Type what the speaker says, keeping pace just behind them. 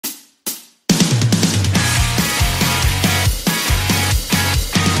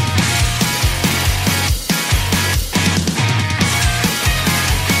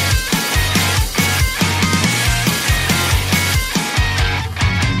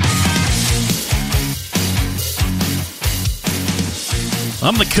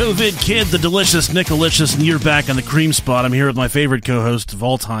I'm the COVID kid, the delicious Nickalicious, and you're back on the cream spot. I'm here with my favorite co-host of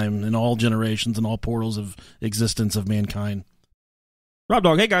all time, in all generations, and all portals of existence of mankind. Rob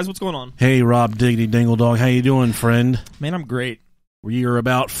Dog, hey guys, what's going on? Hey, Rob Diggity Dingle Dog, how you doing, friend? Man, I'm great. We are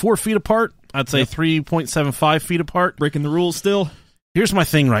about 4 feet apart. I'd say 3.75 feet apart. Breaking the rules still. Here's my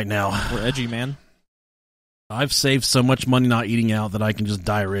thing right now. We're edgy, man. I've saved so much money not eating out that I can just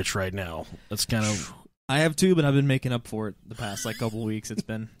die rich right now. That's kind of... I have too, but I've been making up for it the past couple weeks. It's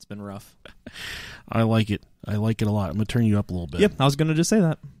been rough. I like it. I like it a lot. I'm gonna turn you up a little bit. Yep, I was gonna just say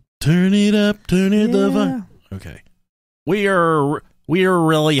that. Turn it up, turn it up. Okay. We are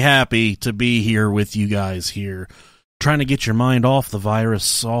really happy to be here with you guys here, trying to get your mind off the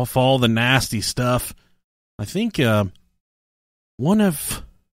virus, off all the nasty stuff. I think one of...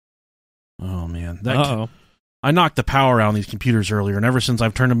 Oh, man. Uh-oh. I knocked the power out on these computers earlier, and ever since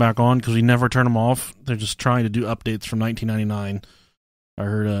I've turned them back on, because we never turn them off, they're just trying to do updates from 1999. I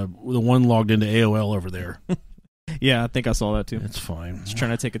heard the one logged into AOL over there. Yeah, I think I saw that too. It's fine. It's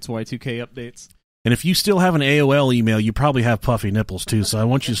trying to take its Y2K updates. And if you still have an AOL email, you probably have puffy nipples too, so I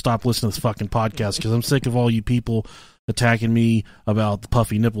want you to stop listening to this fucking podcast, because I'm sick of all you people attacking me about the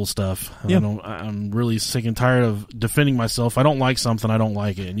puffy nipple stuff. Yep. I'm really sick and tired of defending myself. I don't like something, I don't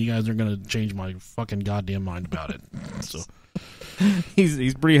like it, and you guys are going to change my fucking goddamn mind about it. So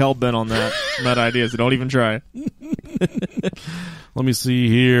he's pretty hell-bent on that idea, so don't even try. Let me see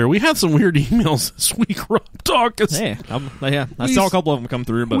here. We had some weird emails this week, Rob Talk. Hey, I saw a couple of them come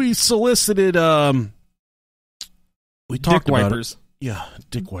through, but we solicited we talked dick about wipers. It. Yeah,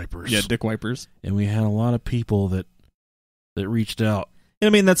 dick wipers. Yeah, dick wipers. And we had a lot of people that reached out. And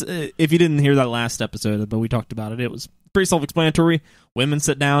I mean, that's if you didn't hear that last episode, but we talked about it. It was pretty self-explanatory. Women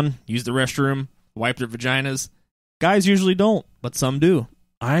sit down, use the restroom, wipe their vaginas. Guys usually don't, but some do.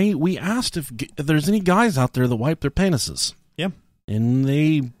 We asked if there's any guys out there that wipe their penises. Yeah.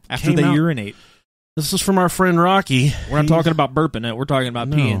 And after they urinate. This is from our friend Rocky. We're not talking about burping it. We're talking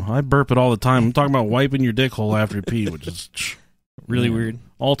about peeing. I burp it all the time. I'm talking about wiping your dick hole after you pee, which is really weird.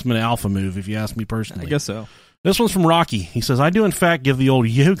 Ultimate alpha move, if you ask me personally. I guess so. This one's from Rocky. He says, I do in fact give the old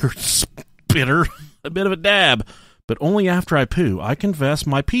yogurt spitter a bit of a dab, but only after I poo. I confess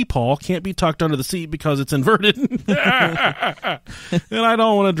my pee-paw can't be tucked under the seat because it's inverted. And I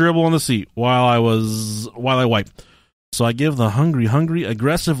don't want to dribble on the seat while I wipe. So I give the hungry,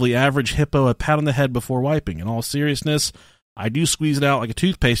 aggressively average hippo a pat on the head before wiping. In all seriousness, I do squeeze it out like a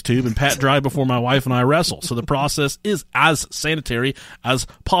toothpaste tube and pat dry before my wife and I wrestle. So the process is as sanitary as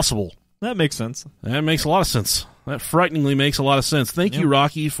possible. That makes sense. That makes a lot of sense. That frighteningly makes a lot of sense. Thank you,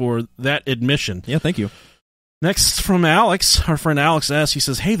 Rocky, for that admission. Yeah, thank you. Next from Alex, our friend Alex S. He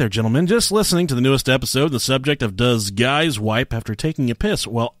says, hey there, gentlemen. Just listening to the newest episode, the subject of does guys wipe after taking a piss?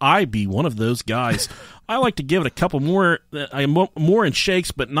 Well, I be one of those guys. I like to give it a couple more in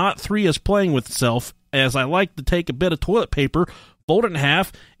shakes, but not 3 as playing with itself, as I like to take a bit of toilet paper, fold it in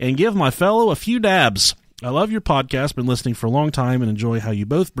half, and give my fellow a few dabs. I love your podcast, been listening for a long time, and enjoy how you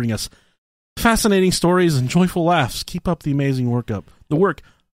both bring us fascinating stories and joyful laughs. Keep up the amazing work,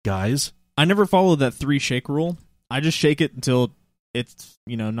 guys. I never followed that 3 shake rule. I just shake it until it's,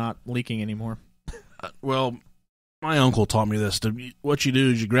 not leaking anymore. Well, my uncle taught me this. What you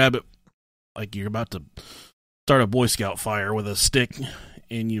do is you grab it like you're about to start a Boy Scout fire with a stick,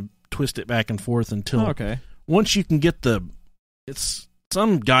 and you twist it back and forth until once you can get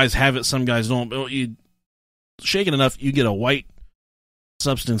some guys have it, some guys don't, but you shake it enough, you get a white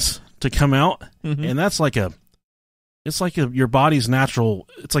substance to come out, and that's it's like your body's natural.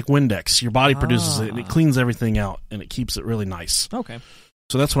 It's like Windex. Your body produces it, and it cleans everything out, and it keeps it really nice. Okay.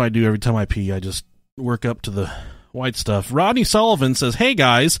 So that's what I do every time I pee. I just work up to the white stuff. Rodney Sullivan says, hey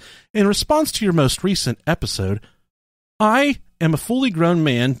guys, in response to your most recent episode, I am a fully grown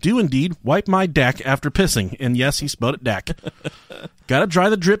man, do indeed wipe my deck after pissing. And yes, he spelled it deck. Gotta dry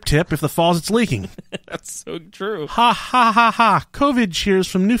the drip tip if the faucet's leaking. That's so true. Ha ha ha ha. COVID cheers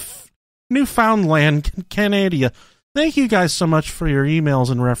from Newfoundland, Canada. Thank you guys so much for your emails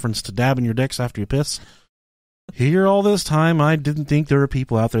in reference to dabbing your dicks after you piss. Here all this time, I didn't think there were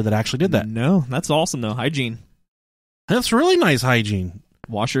people out there that actually did that. No, that's awesome though. Hygiene. That's really nice hygiene.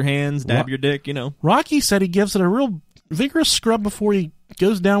 Wash your hands, dab your dick, Rocky said he gives it a real vigorous scrub before he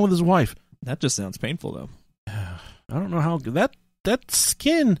goes down with his wife. That just sounds painful though. I don't know how that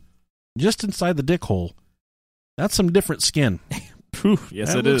skin just inside the dick hole. That's some different skin.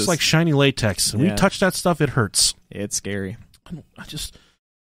 Yes, it looks like shiny latex. When you touch that stuff, it hurts. It's scary.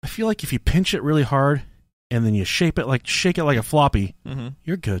 I feel like if you pinch it really hard and then you shake it like a floppy,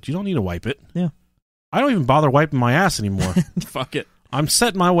 you're good. You don't need to wipe it. Yeah. I don't even bother wiping my ass anymore. Fuck it. I'm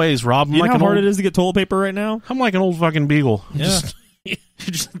set in my ways, Rob. You know how hard it is to get toilet paper right now? I'm like an old fucking beagle. Yeah.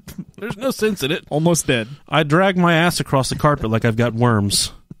 There's no sense in it. Almost dead. I drag my ass across the carpet like I've got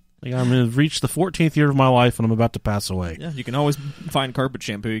worms. Like I'm going to reach the 14th year of my life and I'm about to pass away. Yeah, you can always find carpet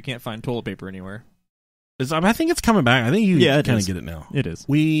shampoo. You can't find toilet paper anywhere. I think it's coming back. I think you kind of get it now. It is.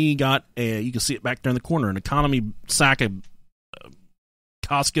 We got you can see it back there in the corner, an economy sack of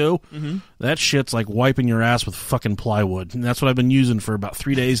Costco. Mm-hmm. That shit's like wiping your ass with fucking plywood. And that's what I've been using for about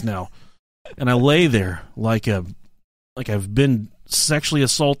 3 days now. And I lay there like I've been sexually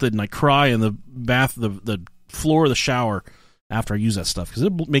assaulted, and I cry in the bath, the floor of the shower after I use that stuff because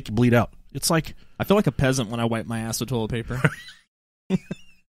it'll make you bleed out. It's like I feel like a peasant when I wipe my ass with toilet paper.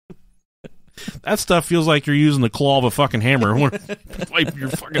 that stuff feels like you're using the claw of a fucking hammer. Wipe your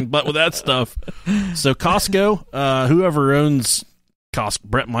fucking butt with that stuff. So Costco, whoever owns Costco,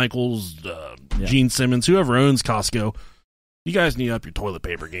 Brett Michaels, Gene Simmons, whoever owns Costco, you guys need to up your toilet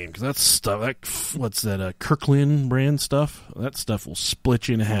paper game because that stuff, what's that, Kirkland brand stuff? That stuff will split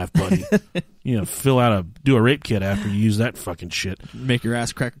you in half, buddy. Do a rape kit after you use that fucking shit. Make your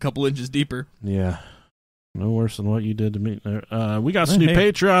ass crack a couple inches deeper. Yeah. No worse than what you did to me. We got some new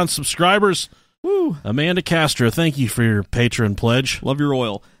Patreon subscribers. Woo. Amanda Castro, thank you for your Patreon pledge. Love your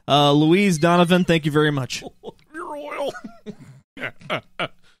oil. Louise Donovan, thank you very much. Your oil.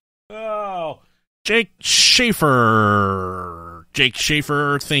 Oh. Jake Schaefer,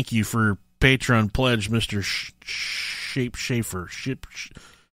 thank you for Patreon pledge, Mr.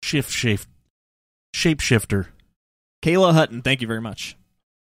 Shapeshifter. Kayla Hutton, thank you very much.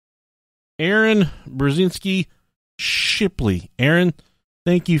 Aaron Brzezinski Shipley. Aaron,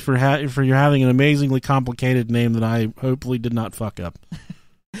 thank you for your having an amazingly complicated name that I hopefully did not fuck up.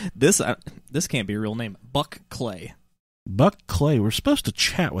 This can't be a real name. Buck Clay. Buck Clay. We're supposed to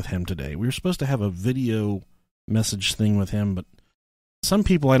chat with him today. We were supposed to have a video message thing with him, but some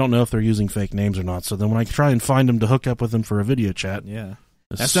people, I don't know if they're using fake names or not. So then when I try and find them to hook up with them for a video chat. Yeah.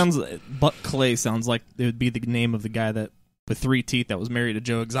 Buck Clay sounds like it would be the name of the guy that with 3 teeth that was married to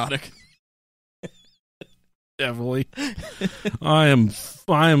Joe Exotic. Definitely. I am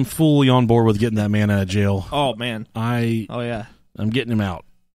fully on board with getting that man out of jail. Oh man. I'm getting him out.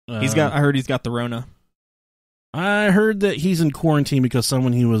 I heard he's got the Rona. I heard that he's in quarantine because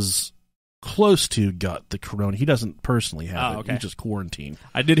someone he was close to got the corona. He doesn't personally have it. Okay. He's just quarantined.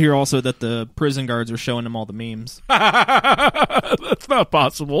 I did hear also that the prison guards are showing him all the memes. That's not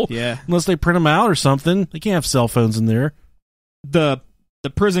possible. Yeah. Unless they print them out or something. They can't have cell phones in there. The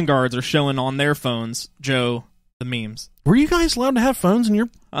prison guards are showing on their phones, Joe, the memes. Were you guys allowed to have phones in your...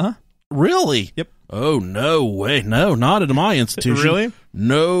 Uh-huh. Really? Yep. Oh, no way. No, not at my institution. Really?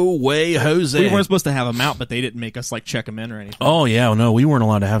 No way, Jose. We weren't supposed to have them out, but they didn't make us check them in or anything. Oh, yeah. No, we weren't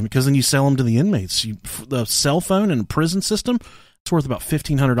allowed to have them because then you sell them to the inmates. The cell phone in a prison system, it's worth about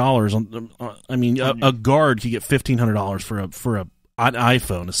 $1,500. A guard could get $1,500 for an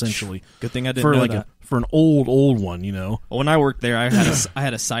iPhone, essentially. Good thing I didn't know that. For an old one, you know. Well, when I worked there, I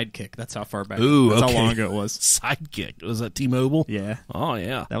had a sidekick. That's how far back. Ooh, that's okay. how long ago it was. Sidekick. Was that T-Mobile? Yeah. Oh,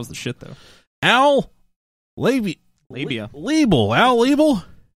 yeah. That was the shit, though. Al Labia. Liebel. Al Liebel.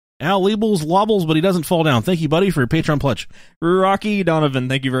 Al Liebel's wobbles, but he doesn't fall down. Thank you, buddy, for your Patreon pledge. Rocky Donovan,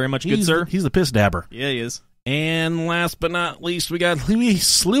 thank you very much, good sir. He's the piss dabber. Yeah, he is. And last but not least, we got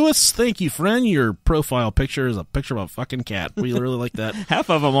Lewis. Thank you, friend. Your profile picture is a picture of a fucking cat. We really like that.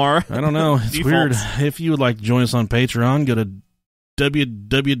 Half of them are. I don't know. It's weird. If you would like to join us on Patreon, go to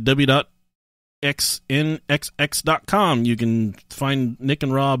www.xnxx.com. You can find Nick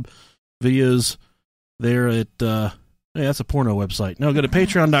and Rob videos there at hey, that's a porno website. No, go to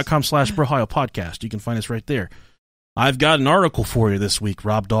patreon.com/Brohio Podcast. You can find us right there. I've got an article for you this week,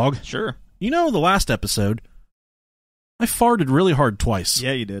 Rob Dog. Sure. You know, the last episode, I farted really hard twice.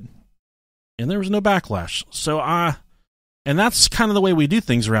 Yeah, you did. And there was no backlash. And that's kind of the way we do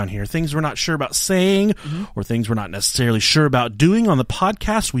things around here. Things we're not sure about saying or things we're not necessarily sure about doing on the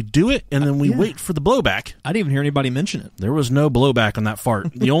podcast, we do it, and then we wait for the blowback. I didn't even hear anybody mention it. There was no blowback on that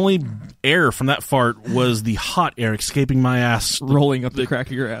fart. The only air from that fart was the hot air escaping my ass. Rolling up the crack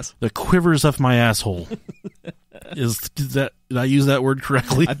of your ass. The quivers of my asshole. Did I use that word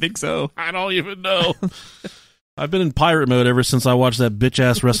correctly? I think so. I don't even know. I've been in pirate mode ever since I watched that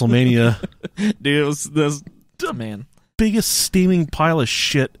bitch-ass WrestleMania. Dude, it was man. Biggest steaming pile of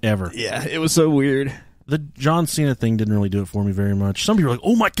shit ever. Yeah, it was so weird. The John Cena thing didn't really do it for me very much. Some people were like,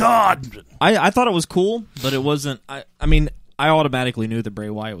 oh my God! I thought it was cool, but it wasn't. I mean, I automatically knew that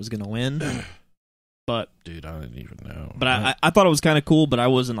Bray Wyatt was going to win. But dude, I didn't even know. But I thought it was kind of cool, but I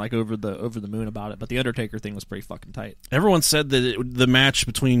wasn't over the moon about it. But the Undertaker thing was pretty fucking tight. Everyone said that the match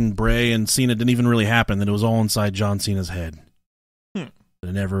between Bray and Cena didn't even really happen, that it was all inside John Cena's head. It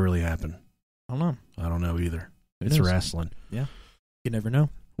never really happened. I don't know. I don't know either. It's wrestling. Yeah. You never know.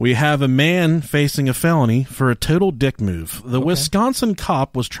 We have a man facing a felony for a total dick move. The Wisconsin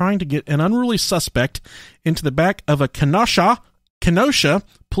cop was trying to get an unruly suspect into the back of a Kenosha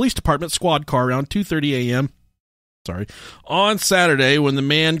Police Department squad car around 2:30 a.m. On Saturday, when the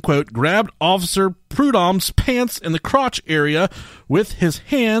man, quote, grabbed Officer Prudhomme's pants in the crotch area with his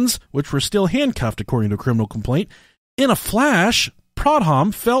hands, which were still handcuffed, according to a criminal complaint. In a flash,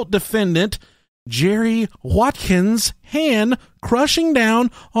 Prudhomme felt defendant Jerry Watkins' hand crushing down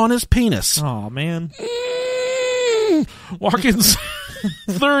on his penis. Oh, man. Watkins,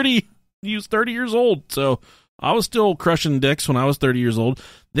 30. He was 30 years old, so I was still crushing dicks when I was 30 years old.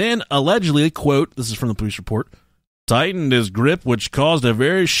 Then, allegedly, quote, this is from the police report, tightened his grip, which caused a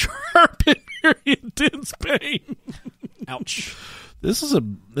very sharp and very intense pain. Ouch. This is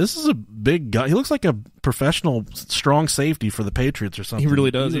a big guy. He looks like a professional strong safety for the Patriots or something. He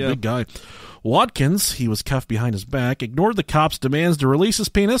really does, He's a big guy. Watkins, he was cuffed behind his back, ignored the cops' demands to release his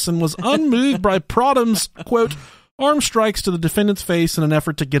penis, and was unmoved by Prudhomme's, quote, arm strikes to the defendant's face in an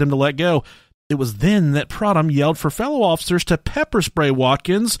effort to get him to let go. It was then that Prudhomme yelled for fellow officers to pepper spray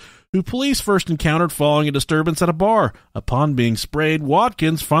Watkins, who police first encountered following a disturbance at a bar. Upon being sprayed,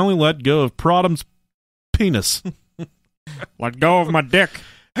 Watkins finally let go of Prudhomme's penis. Let go of my dick.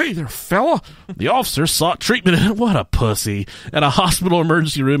 Hey there, fella. The officer sought treatment what a pussy, at a hospital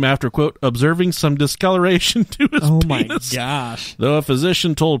emergency room after, quote, observing some discoloration to his penis. Oh, my gosh. Though a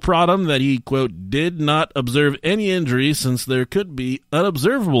physician told Prudhomme that he, quote, did not observe any injury since there could be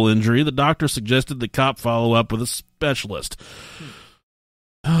unobservable injury, the doctor suggested the cop follow up with a specialist.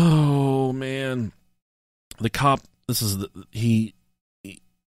 Oh, man. The cop, this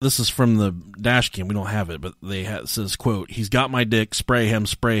is from the dash cam. We don't have it, but it says, quote, he's got my dick, spray him,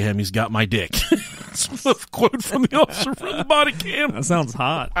 he's got my dick. It's a quote from the officer from the body cam. That sounds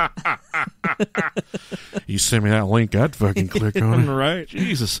hot. You send me that link, I'd fucking click on it. Right.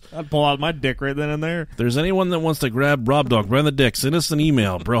 Jesus. I'd pull out my dick right then and there. If there's anyone that wants to grab Rob Dog, run the dick, send us an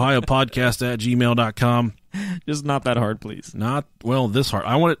email, brohiopodcast@gmail.com. Just not that hard, please. Not, well, this hard.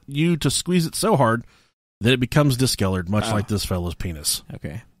 I want you to squeeze it so hard that it becomes discolored, much like this fellow's penis.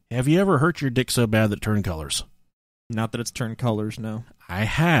 Okay. Have you ever hurt your dick so bad that it turned colors? Not that it's turned colors, no. I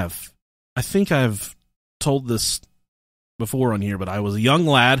have. I think I've told this before on here, but I was a young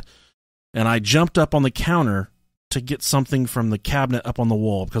lad, and I jumped up on the counter to get something from the cabinet up on the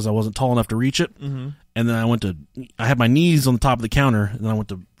wall because I wasn't tall enough to reach it. Mm-hmm. And then I had my knees on the top of the counter, and then I went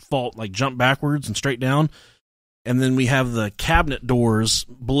to jump backwards and straight down. And then we have the cabinet doors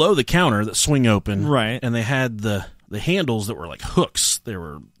below the counter that swing open. Right. And they had the handles that were like hooks.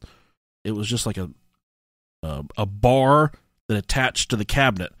 It was just like a bar that attached to the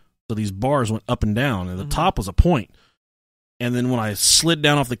cabinet. So these bars went up and down, and the top was a point. And then when I slid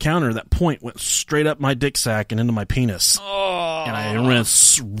down off the counter, that point went straight up my dick sack and into my penis. Oh. And I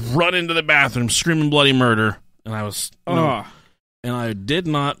run into the bathroom screaming bloody murder. And I was... And I did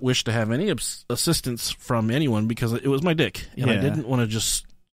not wish to have any assistance from anyone because it was my dick. And I didn't want to just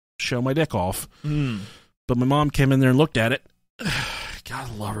show my dick off. Mm. But my mom came in there and looked at it.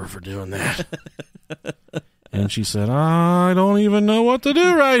 God love her for doing that. And she said, I don't even know what to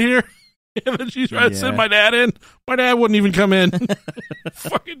do right here. And then she tried to send my dad in. My dad wouldn't even come in.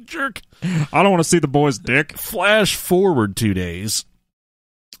 Fucking jerk. I don't want to see the boy's dick. Flash forward 2 days.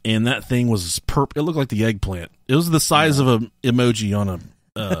 And that thing was purple. It looked like the eggplant. It was the size of an emoji on an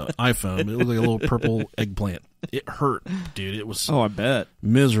iPhone. It looked like a little purple eggplant. It hurt, dude. It was I bet.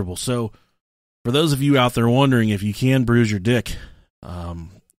 miserable. So for those of you out there wondering if you can bruise your dick,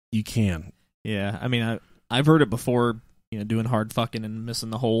 you can. Yeah, I mean, I've heard it before, doing hard fucking and missing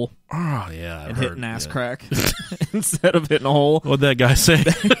the hole. Oh, yeah. And hitting ass crack instead of hitting a hole. What'd that guy say?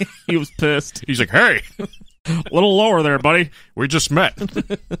 He was pissed. He's like, hey, a little lower there, buddy. we just met.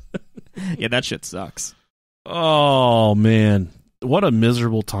 Yeah, that shit sucks. Oh, man. What a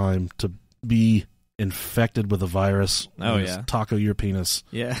miserable time to be infected with a virus. Oh, yeah. Taco your penis.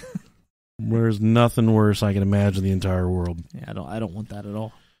 Yeah. There's nothing worse I can imagine in the entire world. Yeah, I don't want that at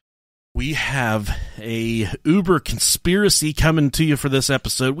all. We have a Uber conspiracy coming to you for this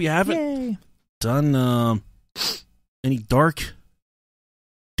episode. We haven't done any dark,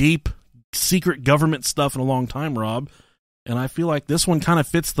 deep, secret government stuff in a long time, Rob. And I feel like this one kind of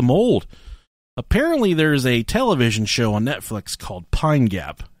fits the mold. Apparently, there's a television show on Netflix called Pine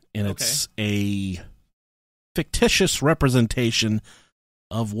Gap, and it's a fictitious representation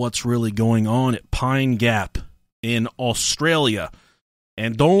of what's really going on at Pine Gap in Australia.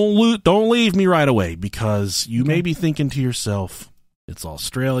 And don't leave me right away, because you may be thinking to yourself, it's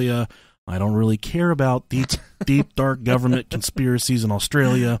Australia. I don't really care about deep, dark government conspiracies in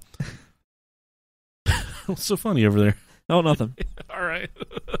Australia. What's so funny over there? Oh, nothing. All All right.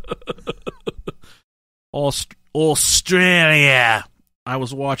 Australia. I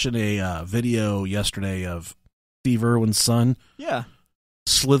was watching a video yesterday of Steve Irwin's son. Yeah.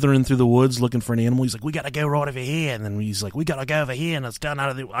 Slithering through the woods looking for an animal. He's like, we got to go right over here. And then he's like, we got to go over here. And it's down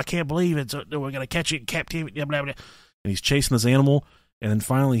out of the... I can't believe it. We're going to catch it in captivity. Blah, blah, blah. And he's chasing this animal. And then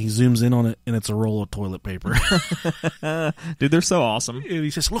finally he zooms in on it, and it's a roll of toilet paper. Dude, they're so awesome. And he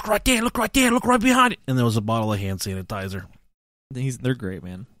says, look right there, look right there, look right behind it. And there was a bottle of hand sanitizer. They're great,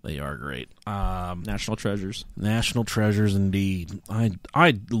 man. They are great. National treasures. National treasures, indeed.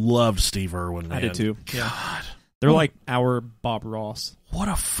 I loved Steve Irwin, man. I did too. God. They're like our Bob Ross. What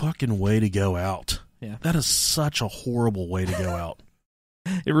a fucking way to go out. Yeah. That is such a horrible way to go out.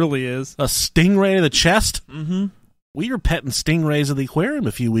 It really is. A stingray to the chest? Mm-hmm. We were petting stingrays at the aquarium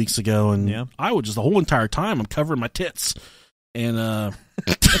a few weeks ago, and yeah. I would just the whole entire time I'm covering my tits. And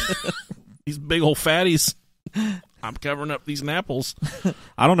these big old fatties, I'm covering up these napples.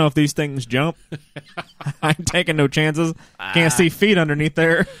 I don't know if these things jump. I ain't taking no chances. Can't see feet underneath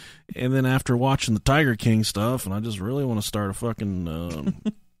there. And then after watching the Tiger King stuff, and I just really want to start a fucking... I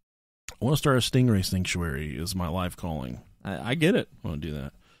want to start a stingray sanctuary is my life calling. I get it. I want to do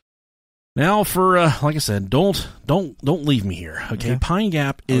that. Now for, like I said, don't leave me here, okay? Pine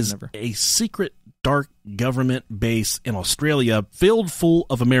Gap is a secret dark government base in Australia filled full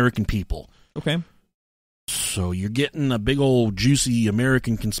of American people. Okay. So you're getting a big old juicy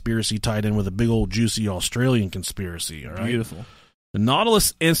American conspiracy tied in with a big old juicy Australian conspiracy, all right? Beautiful. The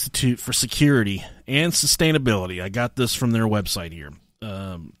Nautilus Institute for Security and Sustainability. I got this from their website here.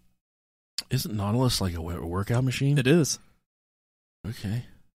 Isn't Nautilus like a workout machine? It is. Okay.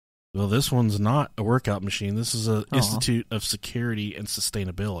 Well, this one's not a workout machine. This is an Institute of Security and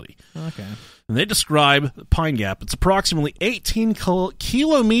Sustainability. Okay. And they describe Pine Gap. It's approximately 18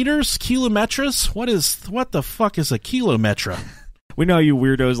 kilometers. What the fuck is a kilometra? We know you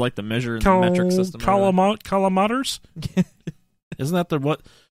weirdos like to measure in the metric system. Kilometers? Isn't that what?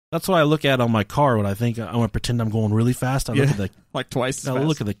 That's what I look at on my car when I think I want to pretend I'm going really fast. I look at the like twice. I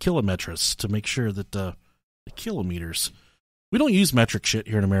look at the kilometers to make sure that the kilometers. We don't use metric shit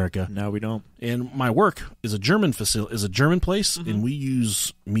here in America. No, we don't. And my work is a German place, and we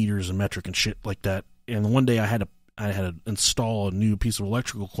use meters and metric and shit like that. And one day I had to install a new piece of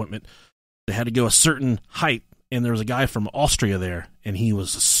electrical equipment. They had to go a certain height, and there was a guy from Austria there, and he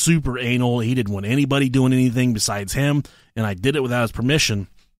was super anal. He didn't want anybody doing anything besides him, and I did it without his permission.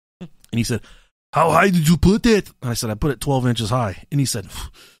 And he said, "How high did you put it?" And I said, "I put it 12 inches high." And he said,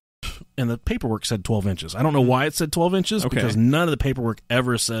 and the paperwork said 12 inches. I don't know why it said 12 inches, because none of the paperwork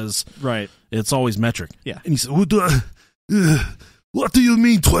ever says right. It's always metric. Yeah. And he said, what do you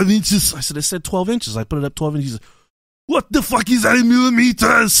mean 12 inches? I said, it said 12 inches. I put it up 12 inches. He said, what the fuck is that in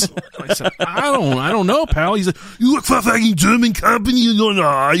millimeters? I said, I don't know, pal. He said, you work for a fucking German company. You don't know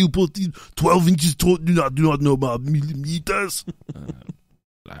how you put 12 inches. Do not know about millimeters.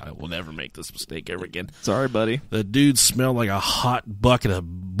 I will never make this mistake ever again. Sorry, buddy. The dude smelled like a hot bucket of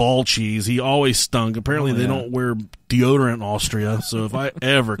ball cheese. He always stunk. Apparently, they don't wear deodorant in Austria. So if I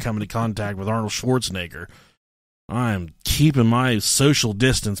ever come into contact with Arnold Schwarzenegger, I'm keeping my social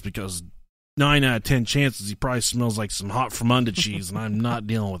distance, because 9 out of 10 chances he probably smells like some hot Fremunda cheese, and I'm not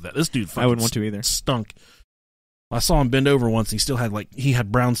dealing with that. This dude fucking I wouldn't want to either. Stunk. I saw him bend over once. And he still had he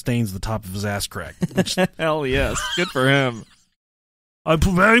had brown stains at the top of his ass crack. Hell yes. Good for him. I'm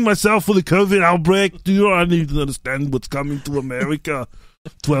preparing myself for the COVID outbreak. Do you need to understand what's coming to America?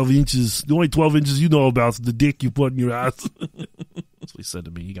 12 inches. The only 12 inches you know about is the dick you put in your ass. That's what he said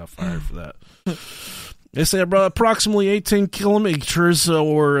to me. He got fired for that. They say approximately 18 kilometers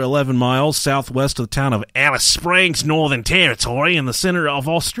or 11 miles southwest of the town of Alice Springs, Northern Territory, in the center of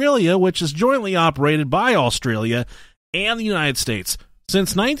Australia, which is jointly operated by Australia and the United States.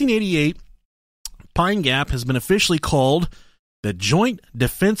 Since 1988, Pine Gap has been officially called the Joint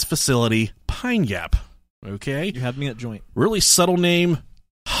Defense Facility Pine Gap. Okay? You had me at joint. Really subtle name,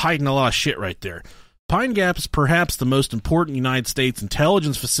 hiding a lot of shit right there. Pine Gap is perhaps the most important United States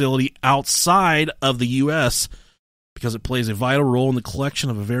intelligence facility outside of the U.S. because it plays a vital role in the collection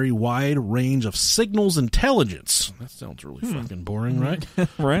of a very wide range of signals intelligence. That sounds really fucking boring, right?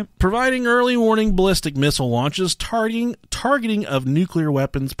 Right. Providing early warning ballistic missile launches, targeting of nuclear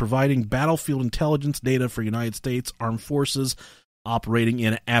weapons, providing battlefield intelligence data for United States armed forces operating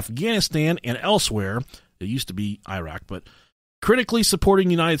in Afghanistan and elsewhere. It used to be Iraq, but critically supporting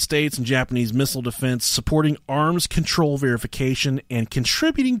United States and Japanese missile defense, supporting arms control verification, and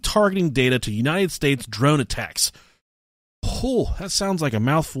contributing targeting data to United States drone attacks. Oh, that sounds like a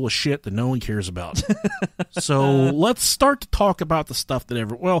mouthful of shit that no one cares about. So let's start to talk about the stuff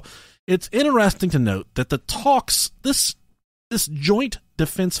that well, it's interesting to note that the talks, this this joint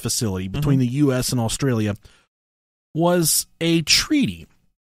defense facility between the U.S. and Australia was a treaty.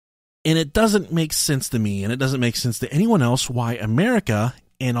 And it doesn't make sense to me, and it doesn't make sense to anyone else, why America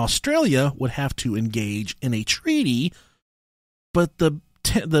and Australia would have to engage in a treaty. But the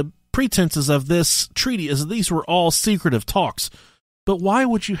pretenses of this treaty is that these were all secretive talks. But why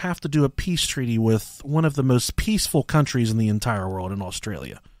would you have to do a peace treaty with one of the most peaceful countries in the entire world, in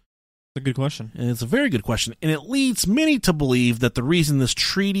Australia? That's a good question. And it's a very good question. And it leads many to believe that the reason this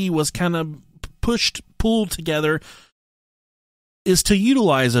treaty was kind of pulled together is to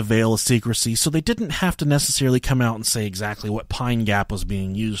utilize a veil of secrecy, so they didn't have to necessarily come out and say exactly what Pine Gap was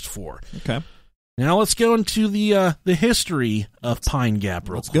being used for. Okay. Now let's go into the history of Pine Gap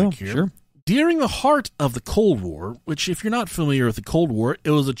real quick here. Sure. During the heart of the Cold War, which if you're not familiar with the Cold War,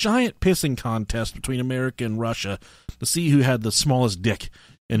 it was a giant pissing contest between America and Russia to see who had the smallest dick,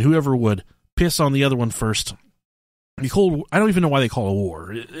 and whoever would piss on the other one first. I don't even know why they call it a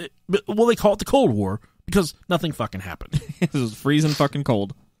war. They call it the Cold War because nothing fucking happened. It was freezing fucking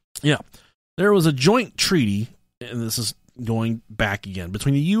cold. Yeah. There was a joint treaty, and this is going back again,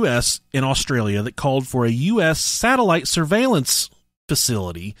 between the U.S. and Australia that called for a U.S. satellite surveillance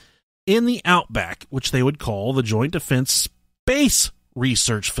facility in the outback, which they would call the Joint Defense Space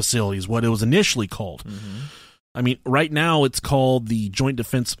Research Facility, is what it was initially called. Mm-hmm. I mean, right now it's called the Joint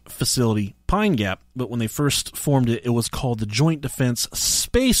Defense Facility Pine Gap, but when they first formed it, it was called the Joint Defense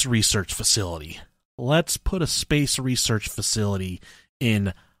Space Research Facility. Let's put a space research facility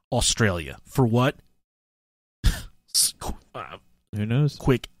in Australia. For what? Who knows?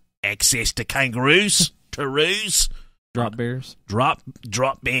 Quick access to kangaroos, taroos, drop bears, drop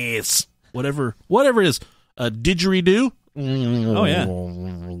bears, whatever it is. A didgeridoo. Oh yeah.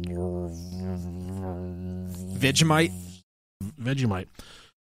 Vegemite.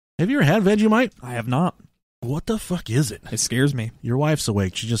 Have you ever had Vegemite? I have not. What the fuck is it? It scares me. Your wife's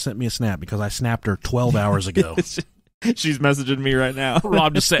awake. She just sent me a snap because I snapped her 12 hours ago. She's messaging me right now.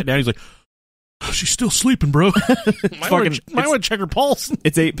 Rob just sat down. He's like, oh, she's still sleeping, bro. Might want to check her pulse.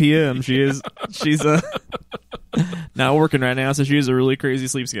 It's 8 p.m. She's not working right now, so she has a really crazy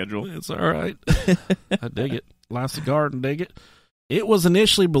sleep schedule. It's all right. I dig it. Life's a garden, dig it. It was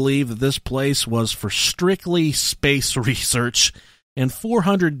initially believed that this place was for strictly space research and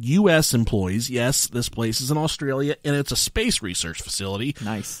 400 U.S. employees. Yes, this place is in Australia, and it's a space research facility.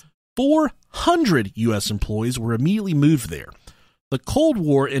 Nice. 400 U.S. employees were immediately moved there. The Cold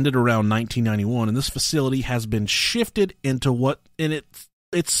War ended around 1991, and this facility has been shifted into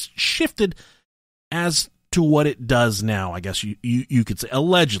it's shifted as to what it does now, I guess you could say.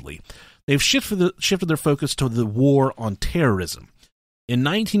 Allegedly, they've shifted their focus to the war on terrorism. In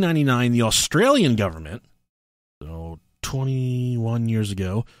 1999, the Australian government, so 21 years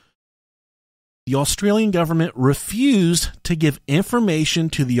ago, the Australian government refused to give information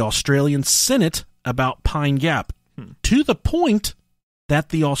to the Australian Senate about Pine Gap, to the point that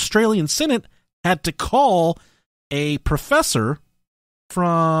the Australian Senate had to call a professor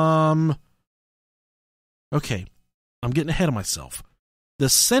from... Okay, I'm getting ahead of myself. The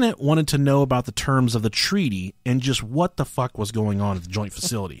Senate wanted to know about the terms of the treaty and just what the fuck was going on at the joint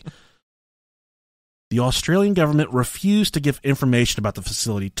facility. The Australian government refused to give information about the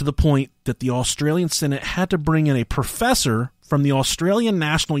facility to the point that the Australian Senate had to bring in a professor from the Australian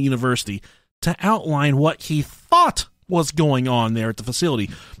National University to outline what he thought was going on there at the facility,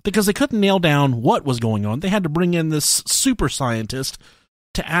 because they couldn't nail down what was going on. They had to bring in this super scientist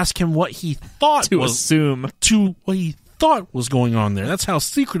to ask him what he thought what he thought was going on there. That's how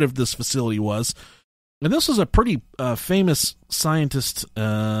secretive this facility was. And this was a pretty famous scientist.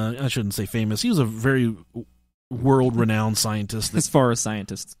 I shouldn't say famous. He was a very world-renowned scientist. As far as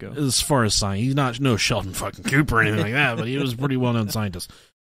scientists go. As far as science. He's not no Sheldon fucking Cooper or anything like that, but he was a pretty well-known scientist.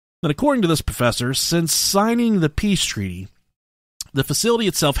 And according to this professor, since signing the peace treaty, the facility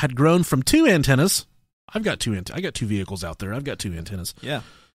itself had grown from 2 antennas. I got 2 vehicles out there. I've got 2 antennas. Yeah.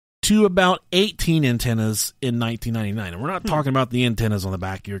 To about 18 antennas in 1999. And we're not talking about the antennas on the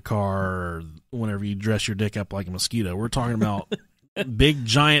back of your car or whenever you dress your dick up like a mosquito. We're talking about big,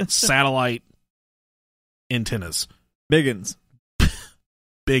 giant satellite antennas. Biggins.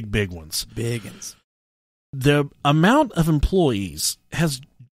 Big ones. Biggins. The amount of employees has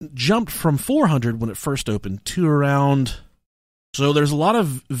jumped from 400 when it first opened to around... So there's a lot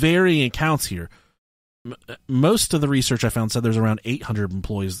of varying accounts here. Most of the research I found said there's around 800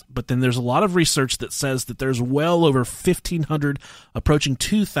 employees, but then there's a lot of research that says that there's well over 1,500, approaching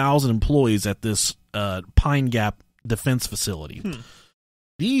 2,000 employees at this Pine Gap defense facility.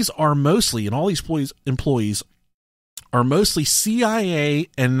 These are mostly, and all these employees are mostly CIA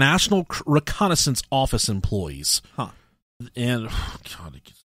and National Reconnaissance Office employees. And God,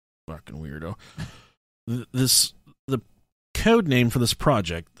 it's fucking weirdo. The code name for this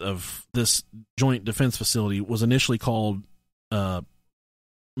project of this joint defense facility was initially called Merino,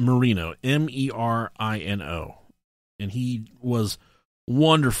 Merino, and he was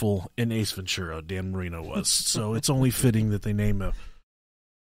wonderful in Ace Ventura. Dan Marino was. So it's only fitting that they name a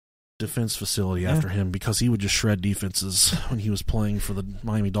defense facility after him, because he would just shred defenses when he was playing for the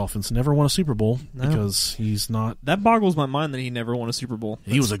Miami Dolphins and never won a Super Bowl because he's not. That boggles my mind that he never won a Super Bowl.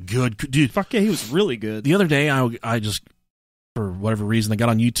 He was a good dude. Fuck yeah, he was really good. The other day, I just, for whatever reason, I got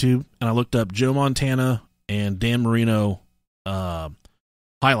on YouTube and I looked up Joe Montana and Dan Marino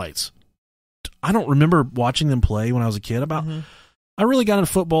highlights. I don't remember watching them play when I was a kid. I really got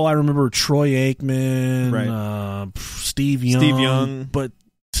into football. I remember Troy Aikman, right. Steve Young, but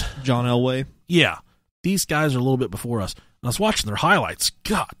John Elway. Yeah, these guys are a little bit before us. And I was watching their highlights.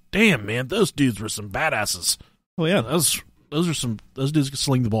 God damn, man, those dudes were some badasses. Oh yeah, those dudes could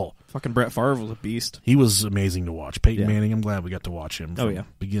sling the ball. Fucking Brett Favre was a beast. He was amazing to watch. Peyton Manning, I'm glad we got to watch him from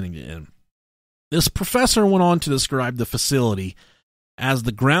beginning to end. This professor went on to describe the facility as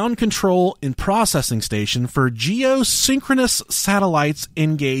the ground control and processing station for geosynchronous satellites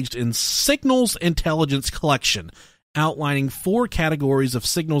engaged in signals intelligence collection, outlining 4 categories of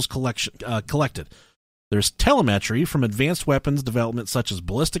signals collected. There's telemetry from advanced weapons development such as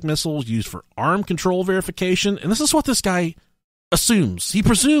ballistic missiles used for arm control verification, and this is what this guy assumes. He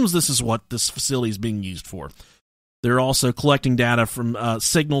presumes this is what this facility is being used for. They're also collecting data from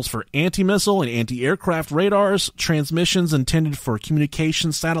signals for anti-missile and anti-aircraft radars, transmissions intended for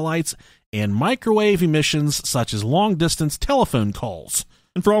communication satellites, and microwave emissions such as long-distance telephone calls.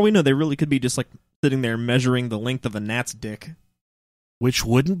 And for all we know, they really could be just like sitting there measuring the length of a gnat's dick. Which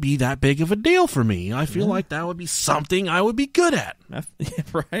wouldn't be that big of a deal for me. I feel like that would be something I would be good at.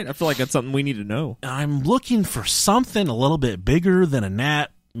 Right? I feel like that's something we need to know. I'm looking for something a little bit bigger than a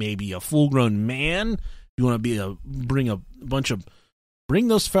gnat, maybe a full-grown man. You want to bring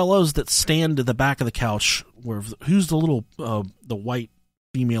those fellows that stand at the back of the couch. Who's the little the white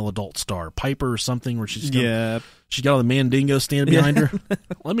female adult star, Piper or something, where she's got all the Mandingo standing behind her.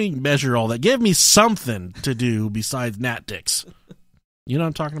 Let me measure all that. Give me something to do besides gnat dicks. You know what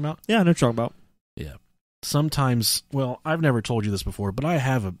I'm talking about? Yeah, I know what you're talking about. Yeah. Sometimes, well, I've never told you this before, but I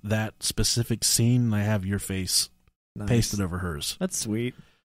have that specific scene, and I have your face pasted over hers. That's sweet.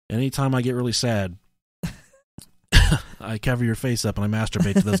 Anytime I get really sad, I cover your face up and I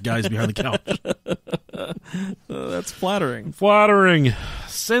masturbate to those guys behind the couch. That's flattering. Flattering.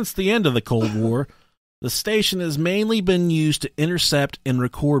 Since the end of the Cold War, the station has mainly been used to intercept and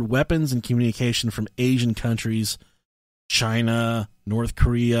record weapons and communication from Asian countries, China, North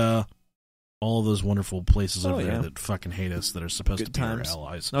Korea, all of those wonderful places over there that fucking hate us, that are supposed to be our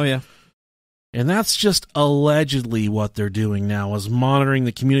allies. Oh, yeah. And that's just allegedly what they're doing now, is monitoring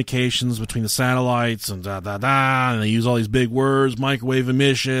the communications between the satellites and and they use all these big words, microwave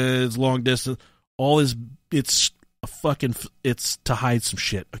emissions, long distance, all this. It's to hide some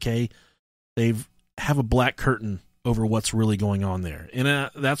shit, okay? They have a black curtain over what's really going on there. And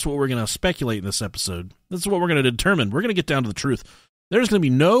that's what we're going to speculate in this episode. This is what we're going to determine. We're going to get down to the truth. There's going to be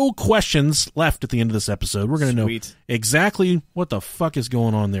no questions left at the end of this episode. We're going to know exactly what the fuck is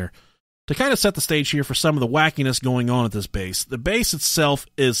going on there. To kind of set the stage here for some of the wackiness going on at this base, the base itself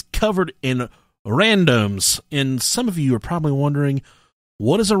is covered in randomes, and some of you are probably wondering,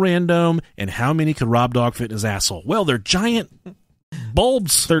 what is a randome and how many could Rob Dog fit in his asshole? Well, they're giant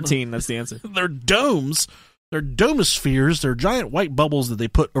bulbs. 13, that's the answer. They're domes. They're domospheres. They're giant white bubbles that they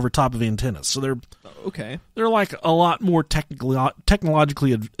put over top of antennas. So they're like a lot more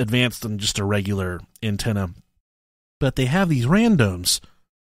technologically advanced than just a regular antenna. But they have these randomes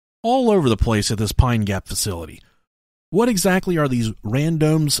all over the place at this Pine Gap facility. What exactly are these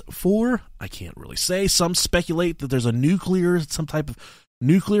randomes for? I can't really say. Some speculate that there's some type of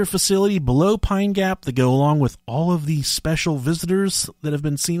nuclear facility below Pine Gap that go along with all of these special visitors that have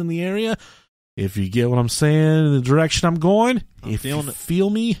been seen in the area. If you get what I'm saying, the direction I'm going, if you feel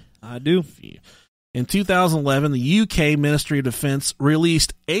me, I do. In 2011, the UK Ministry of Defense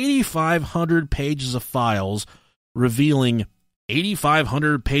released 8,500 pages of files revealing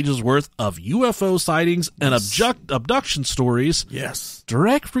 8,500 pages worth of UFO sightings and abduction stories. Yes.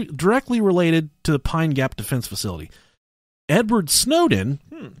 Directly related to the Pine Gap Defense Facility. Edward Snowden,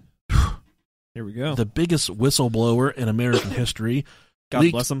 here we go, the biggest whistleblower in American history, God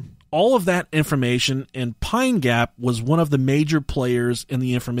bless him, all of that information, and Pine Gap was one of the major players in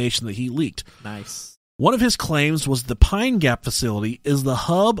the information that he leaked. Nice. One of his claims was the Pine Gap facility is the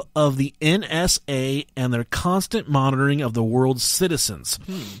hub of the NSA and their constant monitoring of the world's citizens.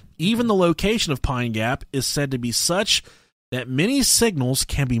 Even the location of Pine Gap is said to be such that many signals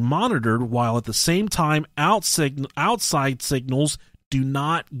can be monitored while at the same time outside signals do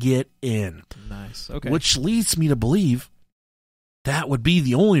not get in. Nice. Okay. Which leads me to believe that would be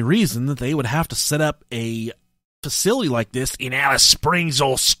the only reason that they would have to set up a facility like this in Alice Springs,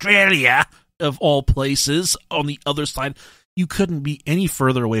 Australia, of all places, on the other side. You couldn't be any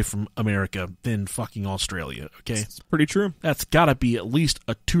further away from America than fucking Australia, okay? It's pretty true. That's got to be at least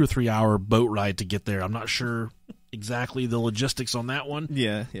a 2 or 3 hour boat ride to get there. I'm not sure exactly the logistics on that one.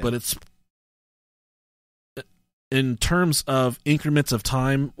 Yeah. But it's, in terms of increments of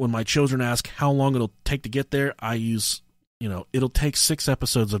time, when my children ask how long it'll take to get there, I use, it'll take 6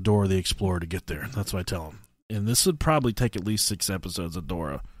 episodes of Dora the Explorer to get there. That's what I tell them. And this would probably take at least 6 episodes of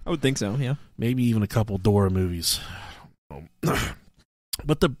Dora. I would think so, yeah. Maybe even a couple Dora movies.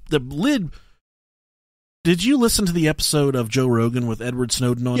 But the lid... Did you listen to the episode of Joe Rogan with Edward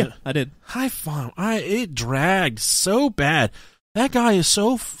Snowden on it? Yeah, I did. It dragged so bad. That guy is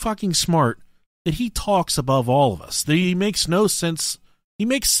so fucking smart that he talks above all of us. That he makes no sense. He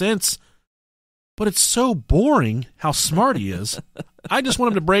makes sense, but it's so boring how smart he is. I just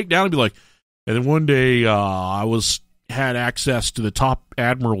want him to break down and be like, and then one day I had access to the top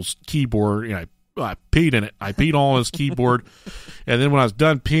admiral's keyboard, and I peed in it. I peed all on his keyboard, and then when I was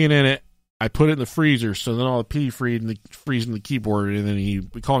done peeing in it, I put it in the freezer, so then all the pee freezed in the keyboard, and then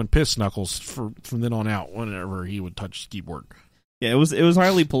we called him Piss Knuckles from then on out whenever he would touch the keyboard. Yeah, it was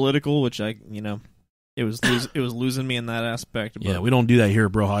highly political, which it was losing me in that aspect. But yeah, we don't do that here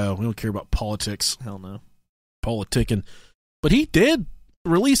at Brohio. We don't care about politics. Hell no. Politicking. But he did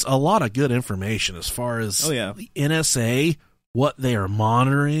release a lot of good information as far as the NSA, what they are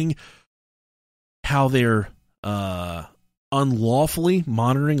monitoring, how they're unlawfully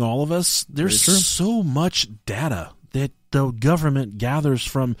monitoring all of us. There's so much data that the government gathers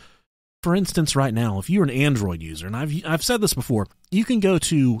from. For instance, right now, if you're an Android user, and I've said this before, you can go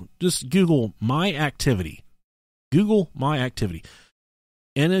to just Google My Activity. Google My Activity.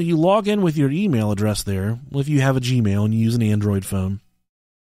 And you log in with your email address there, if you have a Gmail and you use an Android phone,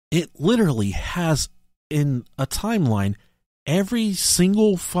 it literally has in a timeline every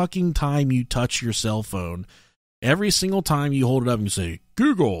single fucking time you touch your cell phone. Every single time you hold it up and you say,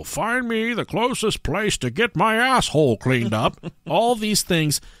 Google, find me the closest place to get my asshole cleaned up. All these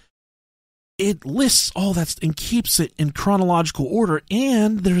things. It lists all that and keeps it in chronological order.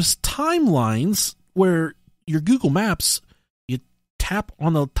 And there's timelines where your Google Maps, you tap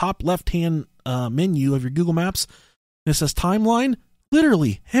on the top left-hand menu of your Google Maps, and it says timeline.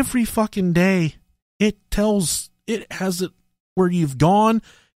 Literally, every fucking day, it has it where you've gone,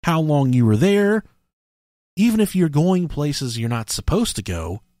 how long you were there. Even if you're going places you're not supposed to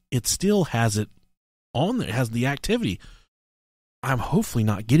go, it still has it on there. It has the activity. I'm hopefully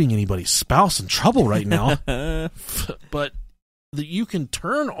not getting anybody's spouse in trouble right now. But you can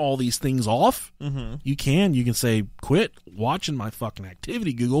turn all these things off. Mm-hmm. You can say, quit watching my fucking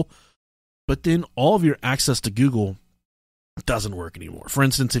activity, Google. But then all of your access to Google doesn't work anymore. For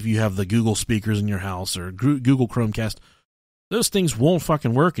instance, if you have the Google speakers in your house or Google Chromecast, those things won't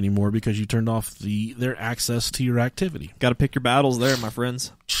fucking work anymore because you turned off their access to your activity. Got to pick your battles there, my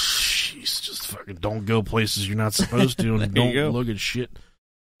friends. Jeez, just fucking don't go places you're not supposed to and don't look at shit.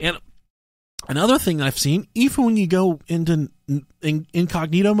 And another thing I've seen, even when you go into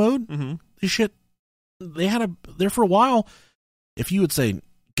incognito mode, this shit, there for a while, if you would say,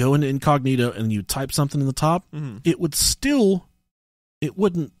 go into incognito and you type something in the top, it wouldn't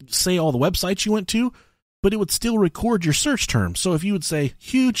say all the websites you went to, but it would still record your search term. So if you would say,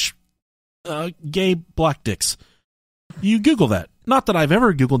 huge gay black dicks, you Google that. Not that I've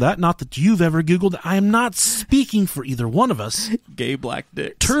ever Googled that. Not that you've ever Googled it. I am not speaking for either one of us. Gay black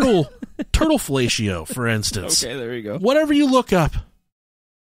dicks. Turtle fellatio, for instance. Okay, there you go. Whatever you look up,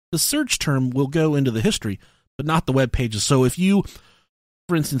 the search term will go into the history, but not the web pages. So if you,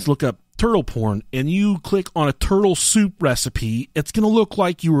 for instance, look up turtle porn and you click on a turtle soup recipe, it's going to look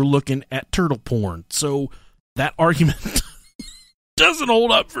like you were looking at turtle porn. So that argument doesn't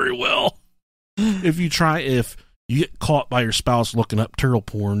hold up very well. If you get caught by your spouse looking up turtle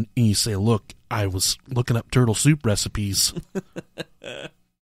porn and you say, look, I was looking up turtle soup recipes,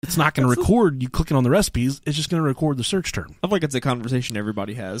 it's not going to record you clicking on the recipes. It's just going to record the search term. I feel like it's a conversation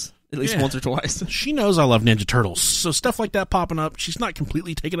everybody has, at least once or twice. She knows I love Ninja Turtles, so stuff like that popping up, she's not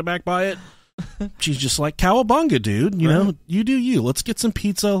completely taken aback by it. She's just like, cowabunga, dude. You know, you do you. Let's get some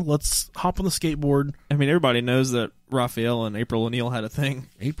pizza. Let's hop on the skateboard. I mean, everybody knows that Raphael and April O'Neil had a thing.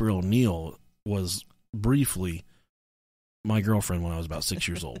 April O'Neil was briefly my girlfriend when I was about 6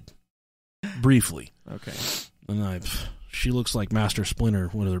 years old. Briefly. Okay. And she looks like Master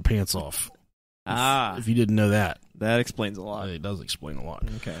Splinter with her pants off. If you didn't know that. That explains a lot. It does explain a lot.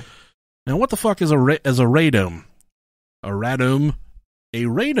 Okay. Now, what the fuck is a radome? A radome? A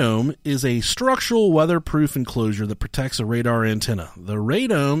radome is a structural weatherproof enclosure that protects a radar antenna. The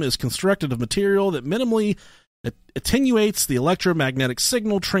radome is constructed of material that minimally attenuates the electromagnetic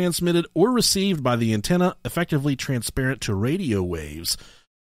signal transmitted or received by the antenna, effectively transparent to radio waves.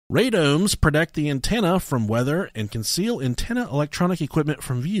 Radomes protect the antenna from weather and conceal antenna electronic equipment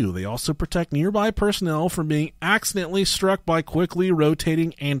from view. They also protect nearby personnel from being accidentally struck by quickly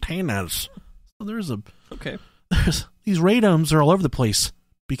rotating antennas. So there's these radomes are all over the place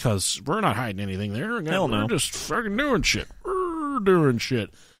because we're not hiding anything there. Hell no. We're just fucking doing shit. We're doing shit.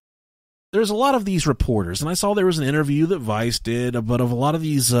 There's a lot of these reporters, and I saw there was an interview that Vice did, but of a lot of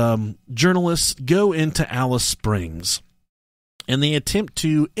these journalists go into Alice Springs. And they attempt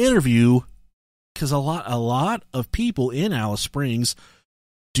to interview, because a lot of people in Alice Springs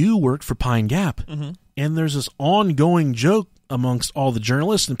do work for Pine Gap. Mm-hmm. And there's this ongoing joke amongst all the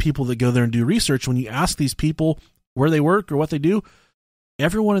journalists and people that go there and do research. When you ask these people where they work or what they do,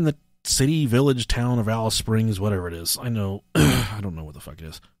 everyone in the city, village, town of Alice Springs, whatever it is, I know, I don't know what the fuck it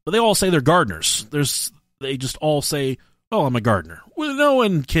is, but they all say they're gardeners. They just all say, oh, I'm a gardener. Well, no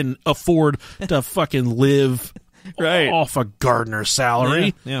one can afford to fucking live off a gardener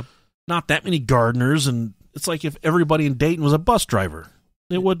salary. Yeah. Not that many gardeners, and it's like if everybody in Dayton was a bus driver,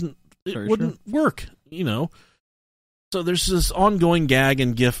 it wouldn't work, you know. So there's this ongoing gag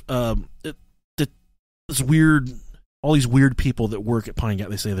and gif. This weird, all these weird people that work at Pine Gap,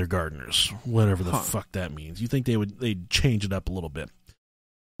 they say they're gardeners, whatever the fuck that means. You think they'd change it up a little bit?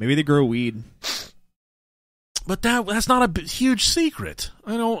 Maybe they grow weed. But that's not a huge secret.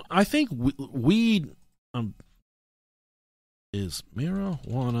 I think weed. Is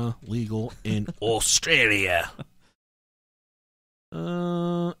marijuana legal in Australia?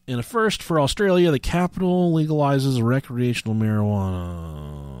 In a first for Australia, the capital legalizes recreational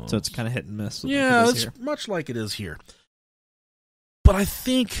marijuana. So it's kind of hit and miss. Yeah, it's much like it is here. But I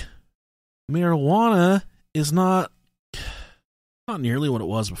think marijuana is not nearly what it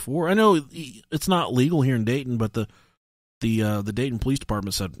was before. I know it's not legal here in Dayton, but the Dayton Police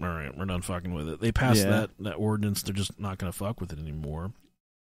Department said, all right, we're done fucking with it. They passed that ordinance. They're just not going to fuck with it anymore.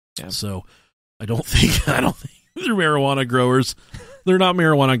 Yeah. So I don't think they're marijuana growers. They're not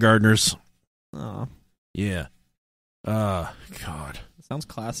marijuana gardeners. Oh. Yeah. God. Sounds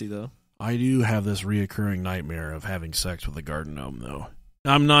classy, though. I do have this reoccurring nightmare of having sex with a garden gnome, though.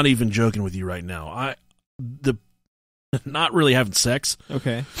 I'm not even joking with you right now. Not really having sex.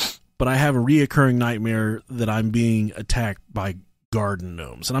 Okay. But I have a reoccurring nightmare that I'm being attacked by garden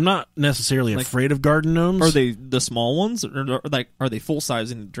gnomes. And I'm not necessarily afraid of garden gnomes. Are they the small ones? Or are they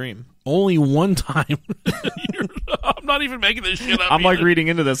full-size in the dream? Only one time. I'm not even making this shit up. I'm reading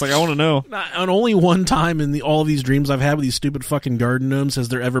into this. I want to know. And only one time in all of these dreams I've had with these stupid fucking garden gnomes has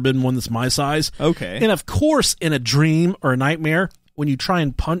there ever been one that's my size. Okay. And of course, in a dream or a nightmare, when you try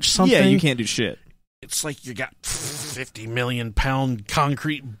and punch something. Yeah, you can't do shit. It's like you got 50 million pound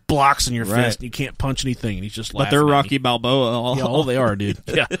concrete blocks in your fist and you can't punch anything, and he's just laughing. But they're Rocky Balboa. Yeah, they are, dude.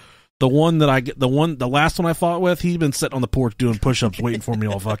 Yeah. The last one I fought with, he'd been sitting on the porch doing push-ups waiting for me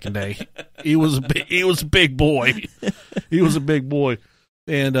all fucking day. He was a big boy. He was a big boy.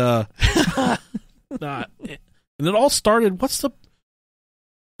 And and it all started,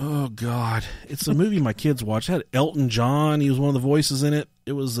 oh God, it's a movie my kids watch. It had Elton John. He was one of the voices in it.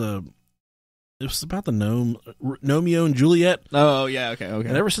 It was about the Romeo and Juliet. Oh, yeah, okay.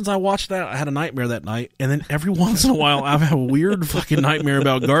 And ever since I watched that, I had a nightmare that night. And then every once in a while, I've had a weird fucking nightmare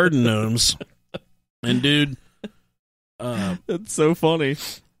about garden gnomes. And dude, it's so funny.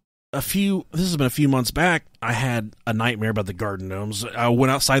 This has been a few months back, I had a nightmare about the garden gnomes. I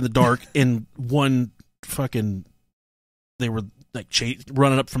went outside in the dark and they were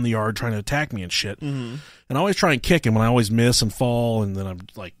running up from the yard trying to attack me and shit. Mm-hmm. And I always try and kick him, and I always miss and fall, and then I'm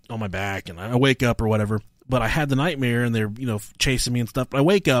like on my back, and I wake up or whatever. But I had the nightmare, and they're chasing me and stuff. But I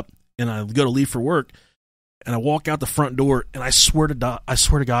wake up and I go to leave for work, and I walk out the front door, and I swear to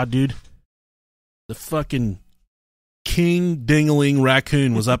God, dude, the fucking king dingling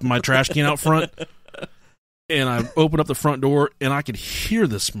raccoon was up in my trash can out front. And I opened up the front door, and I could hear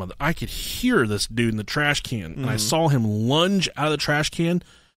this dude in the trash can. And I saw him lunge out of the trash can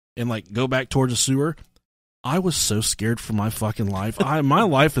and go back towards the sewer. I was so scared for my fucking life. My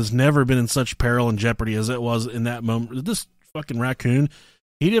life has never been in such peril and jeopardy as it was in that moment. This fucking raccoon,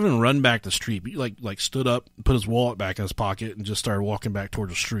 he didn't even run back the street. He like stood up, put his wallet back in his pocket, and just started walking back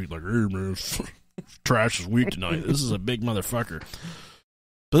towards the street. Like, hey man, trash is weak tonight. This is a big motherfucker.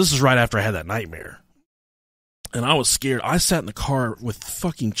 But this is right after I had that nightmare. And I was scared. I sat in the car with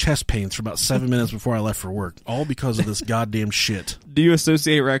fucking chest pains for about 7 minutes before I left for work, all because of this goddamn shit. Do you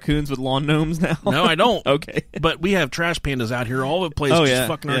associate raccoons with lawn gnomes now? No, I don't. Okay. But we have trash pandas out here all over the place just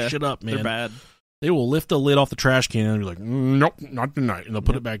fucking our shit up, man. They're bad. They will lift the lid off the trash can and be like, nope, not tonight. And they'll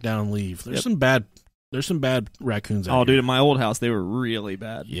put it back down and leave. There's some bad raccoons out here. Oh, dude, in my old house, they were really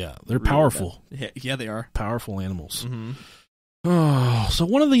bad. Yeah, they're really powerful. Yeah, they are. Powerful animals. Mm-hmm. Oh, so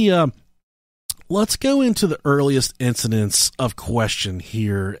one of the... let's go into the earliest incidents of question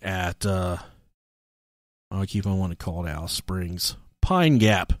here at... I keep on wanting to call it Alice Springs. Pine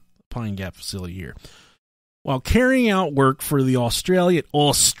Gap facility here. While carrying out work for the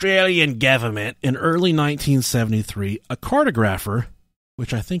Australian government in early 1973, a cartographer,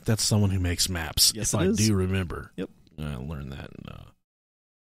 which I think that's someone who makes maps, yes, if I is. do remember. Yep. I learned that in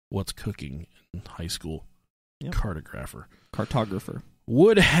What's Cooking in high school. Yep. Cartographer.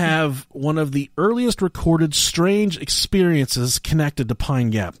 Would have one of the earliest recorded strange experiences connected to Pine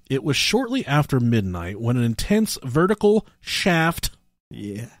Gap. It was shortly after midnight when an intense vertical shaft...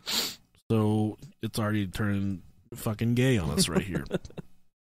 Yeah. So it's already turning fucking gay on us right here.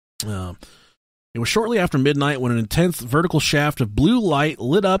 It was shortly after midnight when an intense vertical shaft of blue light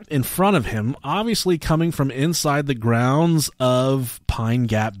lit up in front of him, obviously coming from inside the grounds of Pine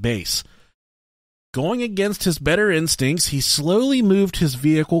Gap Base. Going against his better instincts, he slowly moved his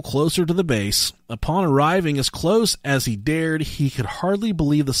vehicle closer to the base. Upon arriving as close as he dared, he could hardly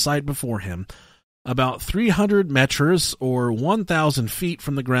believe the sight before him. About 300 meters, or 1,000 feet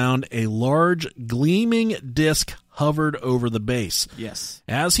from the ground, a large, gleaming disc hovered over the base. Yes.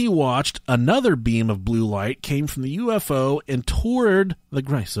 As he watched, another beam of blue light came from the UFO and toward the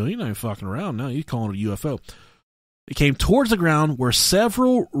ground. So he's not even fucking around now. He's calling it a UFO. It came towards the ground where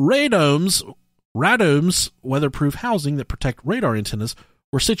several radomes, weatherproof housing that protect radar antennas,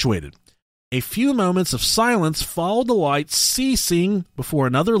 were situated. A few moments of silence followed the light ceasing before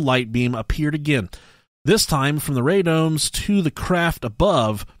another light beam appeared again. This time from the radomes to the craft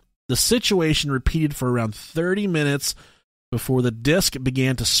above. The situation repeated for around 30 minutes before the disc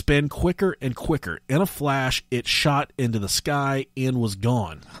began to spin quicker and quicker. In a flash, it shot into the sky and was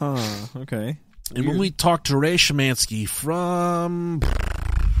gone. Huh, okay. And when we talked to Ray Shemansky from...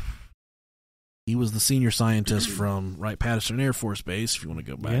 He was the senior scientist from Wright-Patterson Air Force Base, if you want to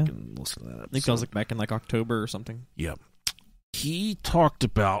go back and listen to that episode. I think that was back in October or something. Yep. He talked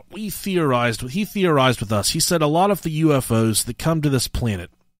about, he theorized with us. He said a lot of the UFOs that come to this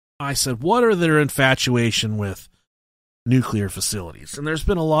planet, I said, what are their infatuation with nuclear facilities? And there's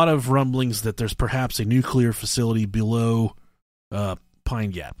been a lot of rumblings that there's perhaps a nuclear facility below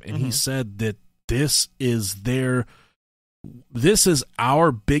Pine Gap. And he said that this is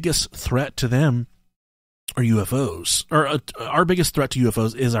our biggest threat to them, are UFOs. Or our biggest threat to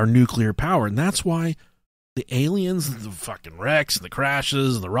UFOs is our nuclear power. And that's why the aliens, the fucking wrecks, the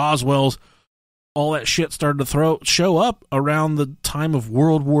crashes, the Roswells, all that shit started to show up around the time of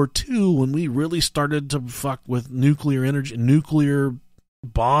World War II, when we really started to fuck with nuclear energy, nuclear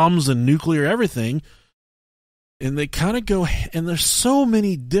bombs and nuclear everything. And they kind of go, and there's so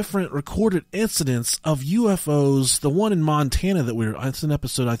many different recorded incidents of UFOs. The one in Montana it's an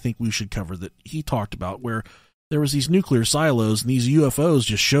episode I think we should cover that he talked about, where there was these nuclear silos and these UFOs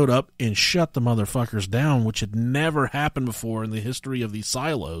just showed up and shut the motherfuckers down, which had never happened before in the history of these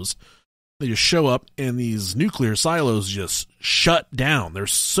silos. They just show up and these nuclear silos just shut down.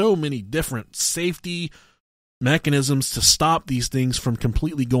 There's so many different safety mechanisms to stop these things from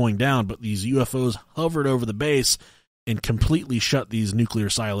completely going down, but these UFOs hovered over the base and completely shut these nuclear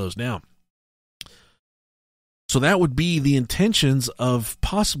silos down. So that would be the intentions of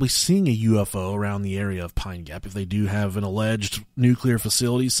possibly seeing a UFO around the area of Pine Gap if they do have an alleged nuclear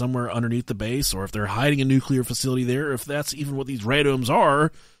facility somewhere underneath the base, or if they're hiding a nuclear facility there, if that's even what these radomes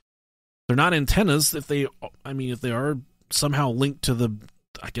are. They're not antennas. If they are somehow linked to the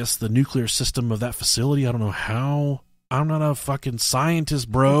nuclear system of that facility, I don't know how. I'm not a fucking scientist,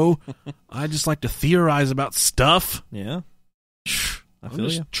 bro. I just like to theorize about stuff. Yeah. I'm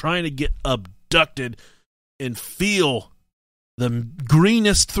just trying to get abducted and feel the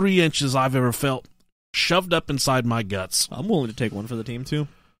greenest 3 inches I've ever felt shoved up inside my guts. I'm willing to take one for the team, too.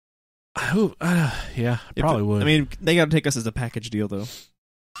 I hope, yeah, I probably would. I mean, they got to take us as a package deal, though.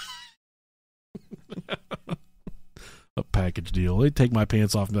 A package deal. They take my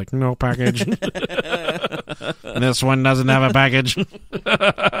pants off and be like, no package. This one doesn't have a package.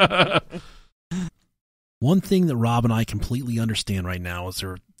 One thing that Rob and I completely understand right now is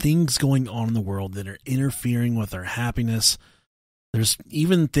there are things going on in the world that are interfering with our happiness. There's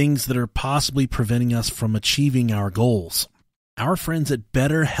even things that are possibly preventing us from achieving our goals. Our friends at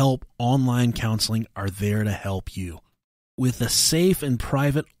BetterHelp Online Counseling are there to help you. With a safe and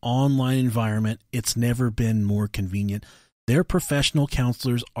private online environment, it's never been more convenient. Their professional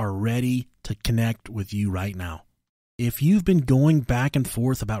counselors are ready to connect with you right now. If you've been going back and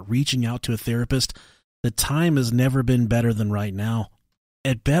forth about reaching out to a therapist, the time has never been better than right now.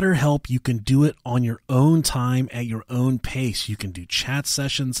 At BetterHelp, you can do it on your own time at your own pace. You can do chat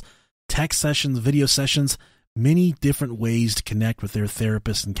sessions, text sessions, video sessions, many different ways to connect with their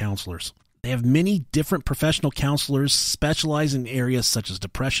therapists and counselors. They have many different professional counselors specializing in areas such as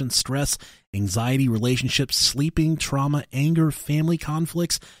depression, stress, anxiety, relationships, sleeping, trauma, anger, family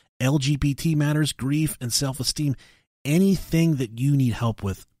conflicts, LGBT matters, grief, and self-esteem. Anything that you need help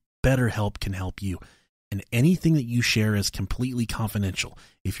with, BetterHelp can help you. And anything that you share is completely confidential.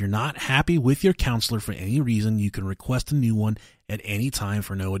 If you're not happy with your counselor for any reason, you can request a new one at any time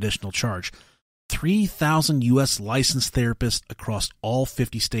for no additional charge. 3,000 U.S. licensed therapists across all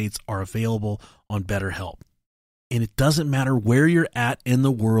 50 states are available on BetterHelp. And it doesn't matter where you're at in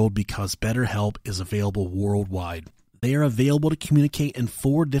the world because BetterHelp is available worldwide. They are available to communicate in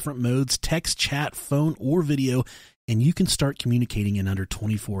 4 different modes: text, chat, phone, or video, and you can start communicating in under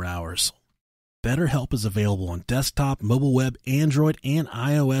 24 hours. BetterHelp is available on desktop, mobile web, Android, and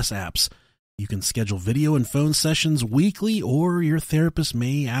iOS apps. You can schedule video and phone sessions weekly, or your therapist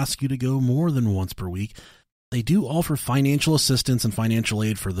may ask you to go more than once per week. They do offer financial assistance and financial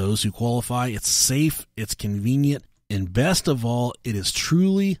aid for those who qualify. It's safe, it's convenient, and best of all, it is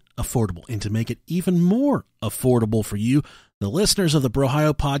truly affordable. And to make it even more affordable for you, the listeners of the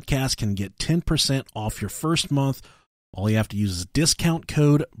Brohio podcast can get 10% off your first month. All you have to use is discount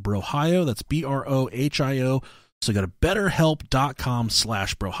code Brohio. That's BROHIO. So go to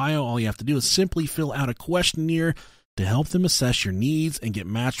betterhelp.com/Brohio. All you have to do is simply fill out a questionnaire to help them assess your needs and get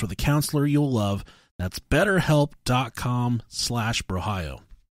matched with a counselor you'll love. That's betterhelp.com/Brohio.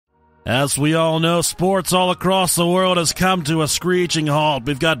 As we all know, sports all across the world has come to a screeching halt.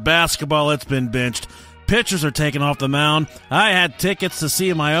 We've got basketball that's been benched. Pitchers are taking off the mound. I had tickets to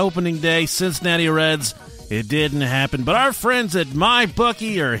see my opening day Cincinnati Reds. It didn't happen, but our friends at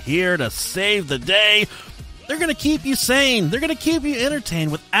MyBookie are here to save the day. They're going to keep you sane. They're going to keep you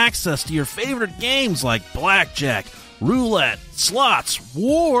entertained with access to your favorite games like blackjack, roulette, slots,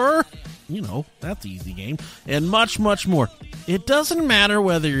 war, that's the easy game, and much, much more. It doesn't matter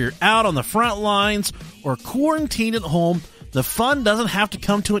whether you're out on the front lines or quarantined at home, the fun doesn't have to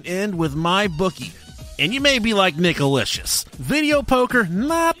come to an end with MyBookie. And you may be like Nickalicious. Video poker,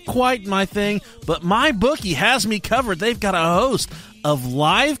 not quite my thing, but MyBookie has me covered. They've got a host of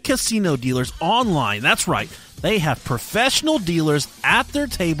live casino dealers online. That's right. They have professional dealers at their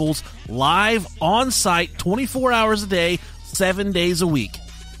tables, live on site, 24 hours a day, 7 days a week.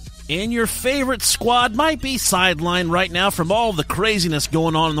 And your favorite squad might be sidelined right now from all the craziness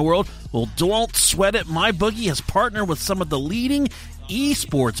going on in the world. Well, don't sweat it. MyBookie has partnered with some of the leading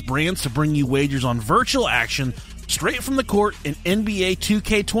esports brands to bring you wagers on virtual action straight from the court in NBA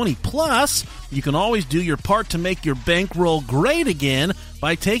 2K20. Plus, you can always do your part to make your bankroll great again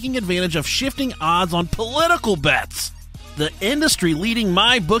by taking advantage of shifting odds on political bets. The industry-leading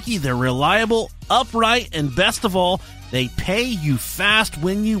MyBookie, they're reliable, upright, and best of all, they pay you fast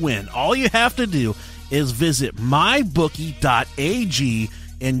when you win. All you have to do is visit mybookie.ag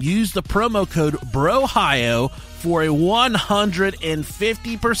and use the promo code BROHIO for a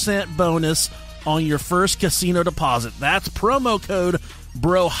 150% bonus on your first casino deposit. That's promo code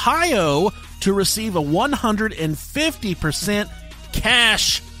BROHIO to receive a 150%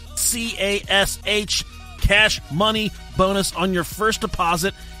 cash, C-A-S-H, cash money bonus on your first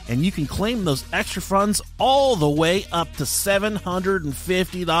deposit, and you can claim those extra funds all the way up to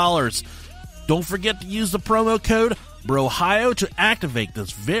 $750. Don't forget to use the promo code BROHIO to activate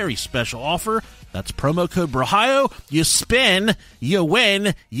this very special offer. That's promo code BROHIO. You spin, you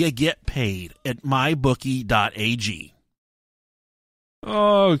win, you get paid at mybookie.ag.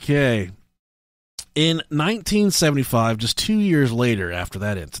 Okay. In 1975, just 2 years later after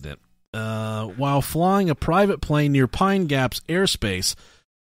that incident, while flying a private plane near Pine Gap's airspace,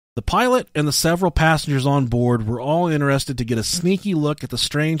 the pilot and the several passengers on board were all interested to get a sneaky look at the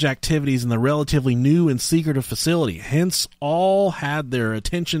strange activities in the relatively new and secretive facility. Hence, all had their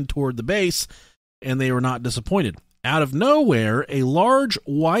attention toward the base, and they were not disappointed. Out of nowhere, a large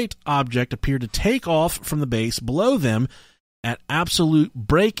white object appeared to take off from the base below them at absolute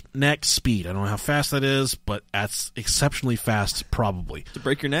breakneck speed. I don't know how fast that is, but that's exceptionally fast, probably. To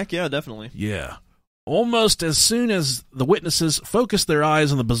break your neck? Yeah, definitely. Yeah. Almost as soon as the witnesses focused their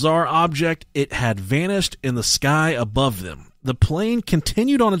eyes on the bizarre object, it had vanished in the sky above them. The plane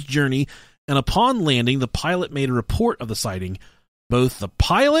continued on its journey and upon landing, the pilot made a report of the sighting. Both the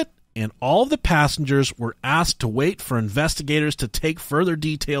pilot and all of the passengers were asked to wait for investigators to take further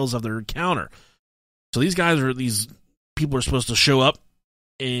details of their encounter. So these people are supposed to show up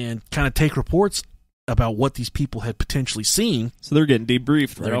and kind of take reports about what these people had potentially seen. So they're getting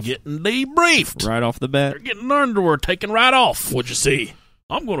debriefed. They're getting debriefed. Right off the bat. They're getting their underwear taken right off. What'd you see?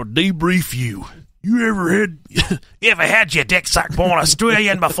 I'm going to debrief you. You ever had your dick sucked by an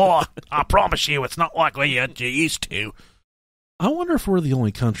Australian before? I promise you, it's not like what you used to. I wonder if we're the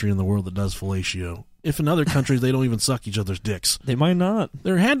only country in the world that does fellatio. If in other countries they don't even suck each other's dicks. They might not.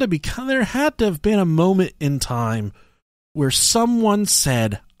 There had to have been a moment in time where someone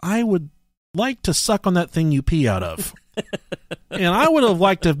said, I would like to suck on that thing you pee out of. And I would have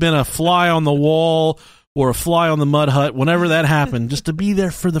liked to have been a fly on the wall or a fly on the mud hut whenever that happened, just to be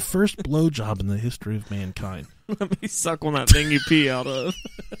there for the first blowjob in the history of mankind. Let me suck on that thing you pee out of.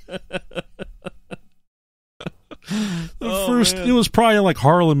 It was probably like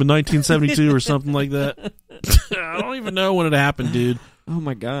Harlem in 1972 or something like that. I don't even know when it happened, dude. Oh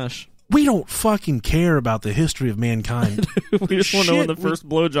my gosh. We don't fucking care about the history of mankind. We just want to know when the first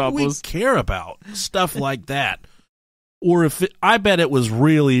blowjob was. We care about stuff like that. Or I bet it was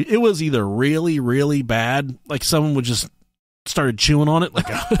either really, really bad, like someone would just started chewing on it, like,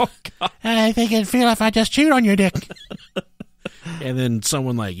 oh, God. I think it'd feel if I just chewed on your dick. And then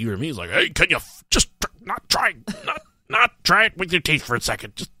someone like you or me is like, hey, can you just not try it with your teeth for a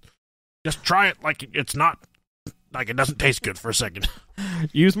second? Just try it like it's not, like it doesn't taste good for a second.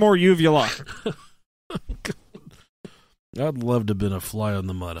 Use more uvula. I'd love to have been a fly on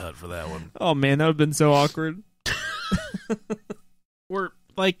the mud hut for that one. Oh man, that would have been so awkward. Or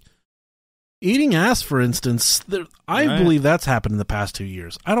like eating ass, for instance. I believe that's happened in the past 2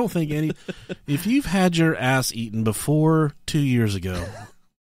 years. I don't think if you've had your ass eaten before 2 years ago,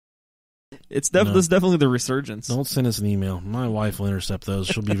 it's definitely the resurgence. Don't send us an email. My wife will intercept those.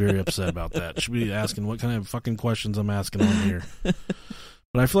 She'll be very upset about that. She'll be asking what kind of fucking questions I'm asking on here.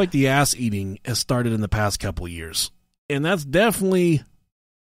 But I feel like the ass eating has started in the past couple of years, and that's definitely,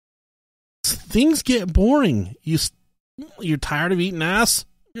 things get boring. You're tired of eating ass?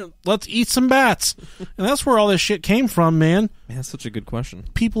 Let's eat some bats. And that's where all this shit came from, man. Man, that's such a good question.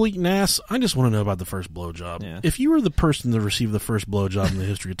 People eating ass. I just want to know about the first blowjob. Yeah. If you were the person to receive the first blowjob in the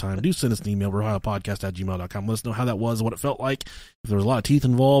history of time, do send us an email, BroHilePodcast@gmail.com. Let us know how that was, what it felt like, if there was a lot of teeth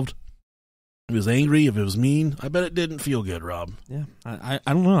involved, if it was angry, if it was mean. I bet it didn't feel good, Rob. Yeah, I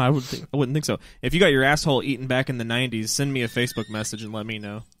don't know. I wouldn't think so. If you got your asshole eaten back in the 90s, send me a Facebook message and let me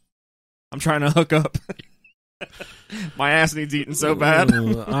know. I'm trying to hook up. My ass needs eaten so bad.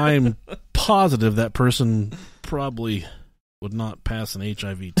 I'm positive that person probably would not pass an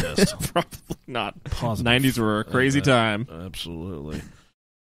HIV test. Probably not. Positive. 90s were a crazy time. Absolutely.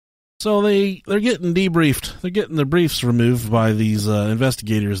 So they're getting debriefed. They're getting their briefs removed by these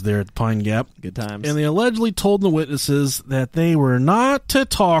investigators there at Pine Gap. Good times. And they allegedly told the witnesses that they were not to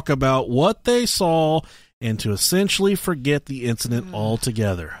talk about what they saw and to essentially forget the incident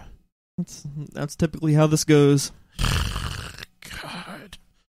altogether. That's typically how this goes. God.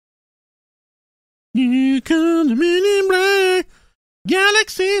 You come to me in bright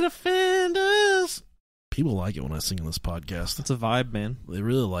galaxy defenders. People like it when I sing in this podcast. It's a vibe, man. They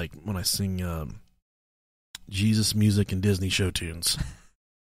really like when I sing Jesus music and Disney show tunes.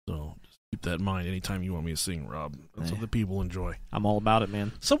 So just keep that in mind anytime you want me to sing, Rob. That's what the people enjoy. I'm all about it,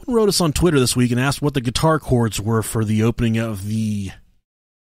 man. Someone wrote us on Twitter this week and asked what the guitar chords were for the opening of the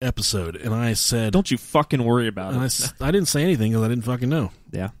episode, and I said, don't you fucking worry about it. I didn't say anything because I didn't fucking know.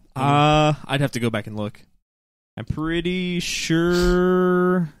 Yeah. I'd have to go back and look. I'm pretty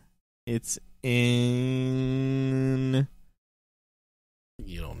sure it's in...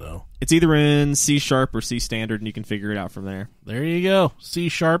 You don't know. It's either in C sharp or C standard, and you can figure it out from there. There you go. C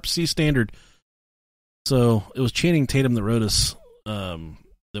sharp, C standard. So it was Channing Tatum that wrote us that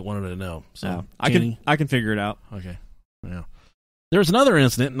wanted to know. So I can figure it out. Okay. Yeah. There's another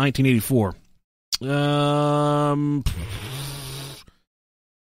incident in 1984. Let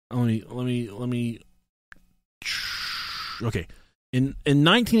me. Okay. In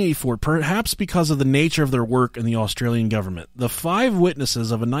 1984, perhaps because of the nature of their work in the Australian government, the 5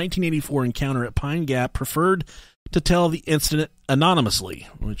 witnesses of a 1984 encounter at Pine Gap preferred to tell the incident anonymously,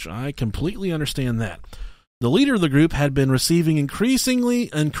 which I completely understand that. The leader of the group had been receiving increasing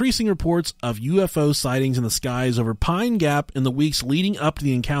reports of UFO sightings in the skies over Pine Gap in the weeks leading up to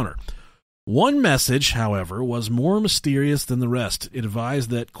the encounter. One message, however, was more mysterious than the rest. It advised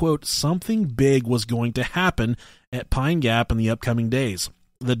that, quote, something big was going to happen at Pine Gap in the upcoming days.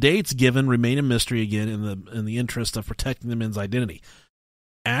 The dates given remain a mystery again in the interest of protecting the men's identity.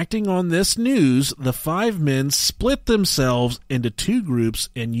 Acting on this news, the 5 men split themselves into 2 groups,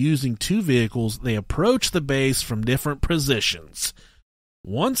 and using 2 vehicles, they approached the base from different positions.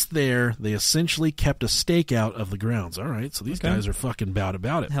 Once there, they essentially kept a stakeout of the grounds. All right, so these guys are fucking about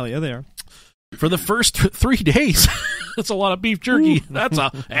it. Hell yeah, they are. For the first 3 days, that's a lot of beef jerky. Ooh. That's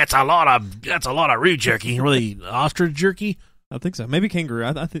a lot of root jerky. Really, ostrich jerky? I think so. Maybe kangaroo.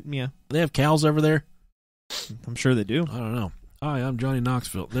 I think, yeah. They have cows over there? I'm sure they do. I don't know. Hi, I'm Johnny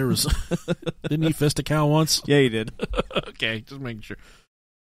Knoxville. There was, didn't he fist a cow once? Yeah, he did. Okay, just making sure.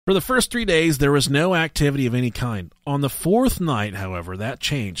 For the first 3 days, there was no activity of any kind. On the 4th night, however, that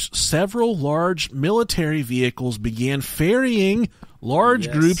changed. Several large military vehicles began ferrying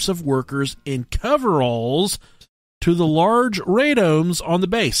large groups of workers in coveralls to the large radomes on the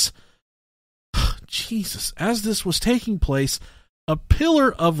base. Jesus. As this was taking place, a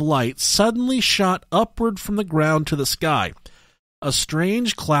pillar of light suddenly shot upward from the ground to the sky. A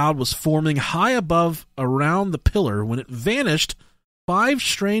strange cloud was forming high above around the pillar. When it vanished, 5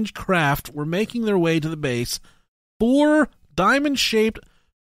 strange craft were making their way to the base. 4 diamond-shaped,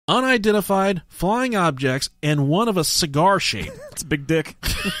 unidentified flying objects, and one of a cigar shape. It's a big dick.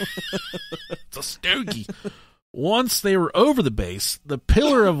 It's a stogie. Once they were over the base, the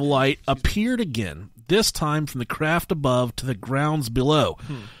pillar of light appeared again, this time from the craft above to the grounds below.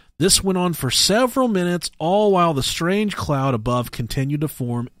 This went on for several minutes, all while the strange cloud above continued to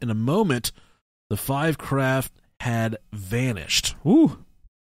form. In a moment, the 5 craft had vanished. Ooh.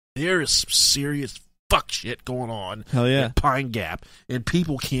 There is some serious fuck shit going on at Pine Gap, and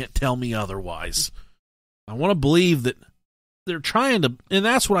people can't tell me otherwise. I want to believe that they're trying to, and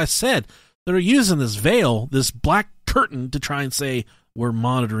that's what I said, they're using this veil, this black curtain, to try and say, we're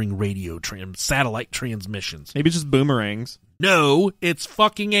monitoring satellite transmissions. Maybe just boomerangs. No, it's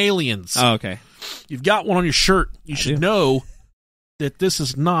fucking aliens. Oh, okay. You've got one on your shirt. You should know that this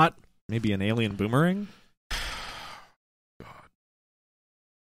is not... Maybe an alien boomerang?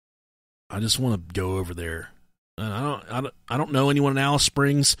 I just want to go over there. I don't know anyone in Alice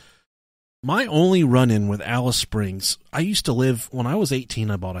Springs. My only run-in with Alice Springs, I used to live, when I was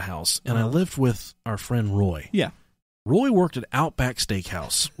 18, I bought a house, and I lived with our friend Roy. Yeah. Roy worked at Outback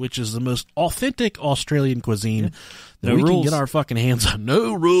Steakhouse, which is the most authentic Australian cuisine that no we rules. can get our fucking hands on.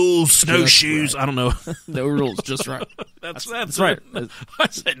 No rules, snowshoes. Right. I don't know. No rules, just right. That's right. I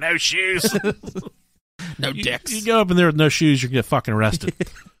said no shoes. No dicks. You go up in there with no shoes, you're going to get fucking arrested.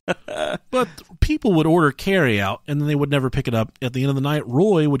 But people would order carry out, and then they would never pick it up. At the end of the night,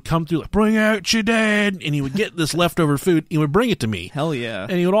 Roy would come through like, bring out your dad, and he would get this leftover food. He would bring it to me. Hell yeah.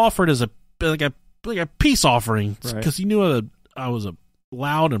 And he would offer it as a peace offering, because he knew I was a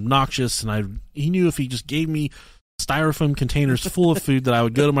loud, obnoxious, and he knew if he just gave me styrofoam containers full of food that I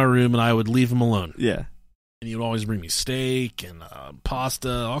would go to my room and I would leave him alone. Yeah. And he would always bring me steak and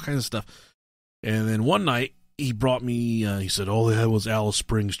pasta, all kinds of stuff. And then one night, he brought me, he said, all they had was Alice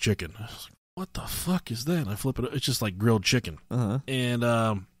Springs chicken. I was like, what the fuck is that? And I flip it, it's just like grilled chicken. Uh-huh. And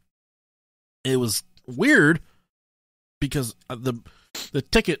it was weird because the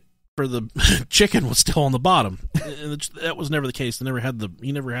ticket for the chicken was still on the bottom. And that was never the case. He never had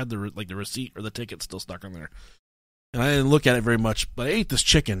the receipt or the ticket still stuck on there. And I didn't look at it very much, but I ate this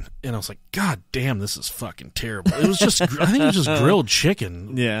chicken, and I was like, God damn, this is fucking terrible. It was just, I think it was just grilled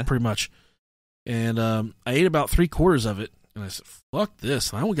chicken, pretty much. And I ate about 3/4 of it, and I said, fuck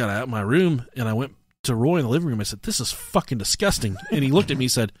this. And I got out of my room, and I went to Roy in the living room. I said, this is fucking disgusting. And he looked at me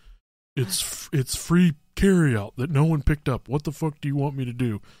and said, it's free carry-out that no one picked up. What the fuck do you want me to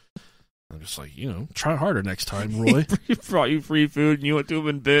do? I'm just like, try harder next time, Roy. He brought you free food, and you went to him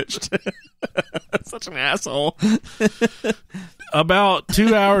and bitched. Such an asshole. About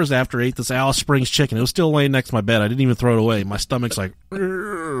 2 hours after I ate this Alice Springs chicken, it was still laying next to my bed. I didn't even throw it away. My stomach's like, I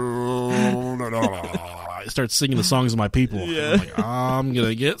started singing the songs of my people. Yeah. I'm like, I'm going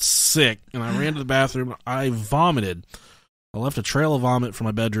to get sick. And I ran to the bathroom. I vomited. I left a trail of vomit from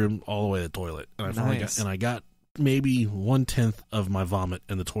my bedroom all the way to the toilet. And I finally got maybe 1/10 of my vomit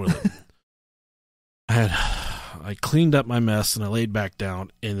in the toilet. I cleaned up my mess and I laid back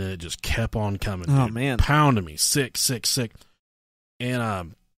down, and then it just kept on coming. Oh, dude. man. Pounding me. Sick. And I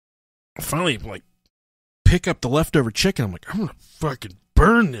finally pick up the leftover chicken. I'm like, I'm going to fucking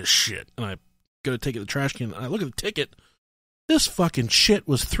burn this shit. And I go to take it to the trash can, and I look at the ticket. This fucking shit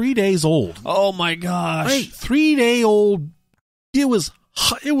was 3 days old. Oh, my gosh. Right, 3-day old. It was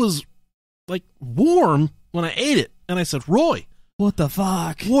like warm when I ate it. And I said, Roy, what the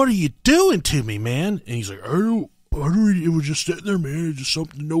fuck? What are you doing to me, man? And he's like, I don't, it was just sitting there, man. It's just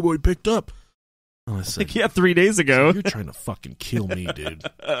something nobody picked up. And I said, 3 days ago. You're trying to fucking kill me, dude.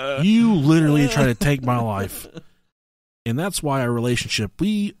 You literally trying to take my life. And that's why our relationship,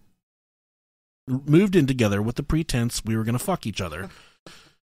 we moved in together with the pretense we were going to fuck each other.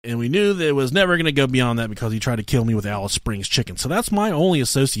 And we knew that it was never going to go beyond that because he tried to kill me with Alice Springs chicken. So that's my only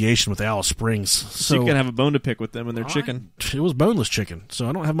association with Alice Springs. So you can have a bone to pick with them and their chicken. It was boneless chicken, so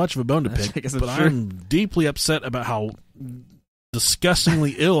I don't have much of a bone to pick. But I'm deeply upset about how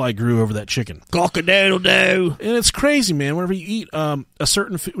disgustingly ill I grew over that chicken. Cock-a-doodle-doo. And it's crazy, man. Whenever you eat a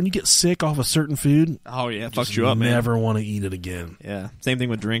certain food, when you get sick off a certain food, oh yeah, it fucks you up, man. Never want to eat it again. Yeah, same thing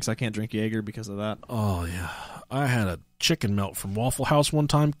with drinks. I can't drink Jaeger because of that. Oh yeah, I had a chicken melt from Waffle House one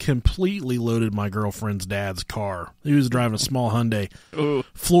time. Completely loaded my girlfriend's dad's car. He was driving a small Hyundai. Ooh.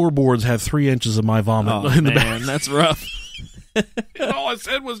 Floorboards had 3 inches of my vomit in the back. That's rough. And all I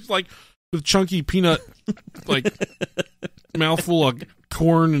said was like, with chunky peanut, like mouthful of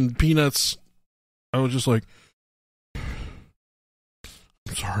corn and peanuts. I was just like,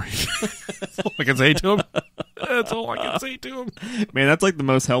 I'm sorry. That's all I can say to him. That's all I can say to him. Man, that's like the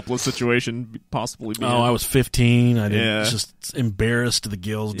most helpless situation possibly be. I was 15. I didn't just embarrassed to the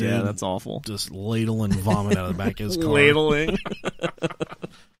gills, dude. Yeah, that's awful. Just ladling vomit out of the back of his car. Ladling.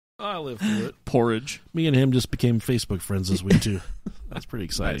 I lived through it. Porridge. Me and him just became Facebook friends this week, too. That's pretty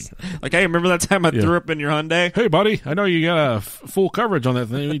exciting. Nice. Like, hey, remember that time I threw up in your Hyundai? Hey, buddy, I know you got full coverage on that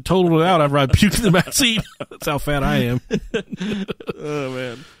thing. You totaled it out after I puked in the back seat. That's how fat I am. Oh,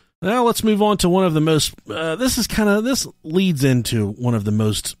 man. Now let's move on to one of the most, this leads into one of the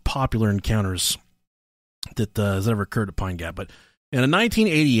most popular encounters that has ever occurred at Pine Gap. But in a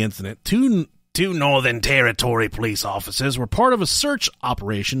 1980 incident, two Northern Territory police officers were part of a search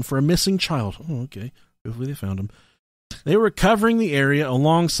operation for a missing child. Oh, okay. Hopefully they found him. They were covering the area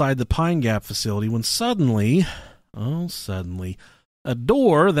alongside the Pine Gap facility when suddenly, a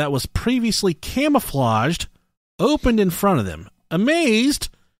door that was previously camouflaged opened in front of them. Amazed,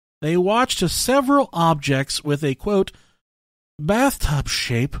 they watched as several objects with a, quote, bathtub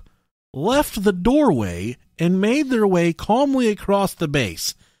shape left the doorway and made their way calmly across the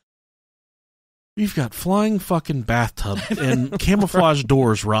base. We've got flying fucking bathtub and camouflage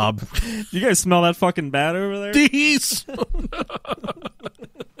doors, Rob. You guys smell that fucking bat over there? Jeez.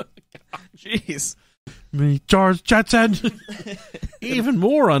 Jeez. Me, George Jetson. Even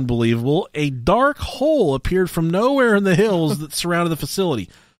more unbelievable, a dark hole appeared from nowhere in the hills that surrounded the facility.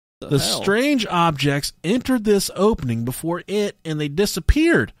 The strange objects entered this opening before it, and they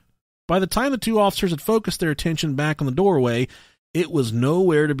disappeared. By the time the two officers had focused their attention back on the doorway, it was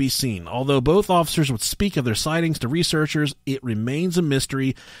nowhere to be seen. Although both officers would speak of their sightings to researchers, it remains a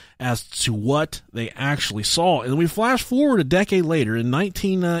mystery as to what they actually saw. And we flash forward a decade later, in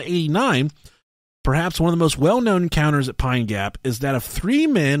 1989, perhaps one of the most well-known encounters at Pine Gap is that of 3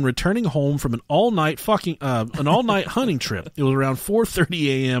 men returning home from an all-night hunting trip. It was around 4:30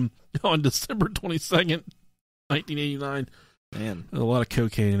 a.m. on December 22nd, 1989. Man, a lot of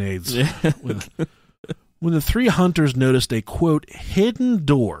cocaine and AIDS. Yeah. When the 3 hunters noticed a, quote, hidden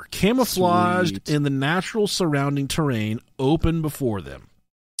door camouflaged in the natural surrounding terrain open before them.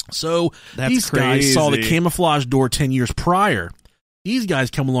 So these guys saw the camouflage door 10 years prior. These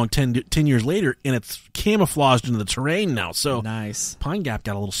guys come along 10 years later, and it's camouflaged into the terrain now. So nice. Pine Gap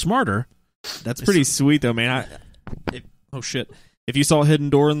got a little smarter. That's pretty sweet, though, man. Oh, shit. If you saw a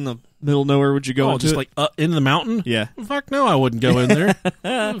hidden door in the middle of nowhere, would you go into just it? Like into the mountain? Yeah. Fuck no, I wouldn't go in there. What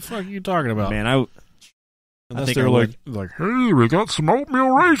the fuck are you talking about? Man, I think they're like, hey, we got some oatmeal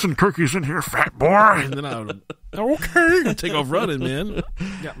raisin cookies in here, fat boy. And then I would, okay, take off running, man.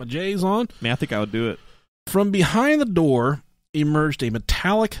 Got my J's on. Man, I think I would do it. From behind the door emerged a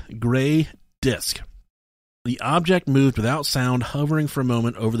metallic gray disc. The object moved without sound, hovering for a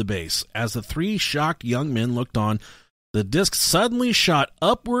moment over the base. As the 3 shocked young men looked on, the disc suddenly shot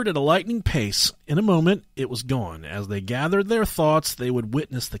upward at a lightning pace. In a moment, it was gone. As they gathered their thoughts, they would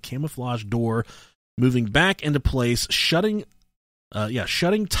witness the camouflage door moving back into place, shutting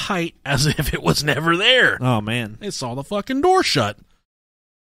tight as if it was never there. Oh, man. They saw the fucking door shut.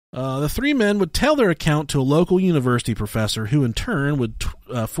 The 3 men would tell their account to a local university professor, who in turn would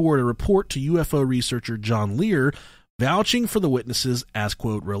forward a report to UFO researcher John Lear, vouching for the witnesses as,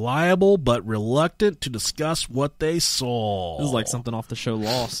 quote, reliable but reluctant to discuss what they saw. This is like something off the show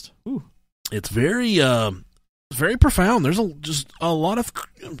Lost. Ooh. It's very profound. There's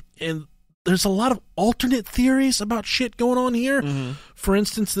there's a lot of alternate theories about shit going on here. Mm-hmm. For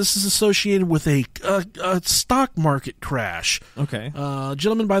instance, this is associated with a stock market crash. Okay. A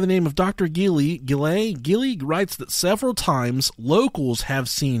gentleman by the name of Dr. Gilly writes that several times locals have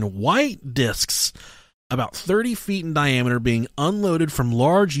seen white discs about 30 feet in diameter being unloaded from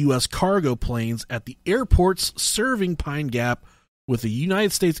large U.S. cargo planes at the airports serving Pine Gap with the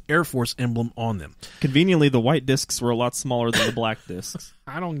United States Air Force emblem on them. Conveniently, the white discs were a lot smaller than the black discs.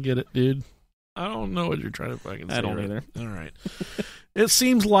 I don't get it, dude. I don't know what you're trying to fucking say. I don't right? either. All right. It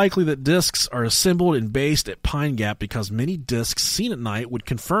seems likely that discs are assembled and based at Pine Gap because many discs seen at night would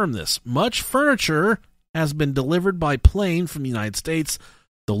confirm this. Much furniture has been delivered by plane from the United States.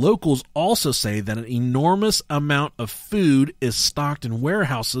 The locals also say that an enormous amount of food is stocked in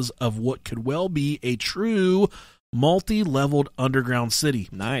warehouses of what could well be a true multi-leveled underground city.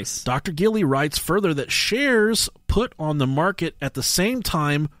 Nice. Dr. Gilly writes further that shares put on the market at the same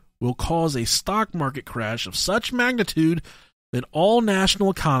time will cause a stock market crash of such magnitude that all national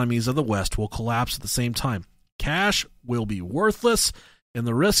economies of the West will collapse at the same time. Cash will be worthless, and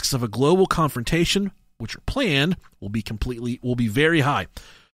the risks of a global confrontation, which are planned, will be very high.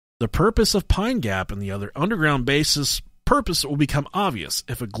 The purpose of Pine Gap and the other underground bases purpose will become obvious.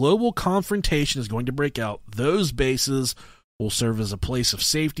 If a global confrontation is going to break out, those bases will serve as a place of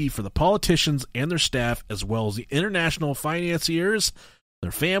safety for the politicians and their staff, as well as the international financiers,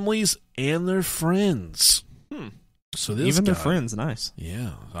 their families, and their friends. So this Even guy, their friends, nice.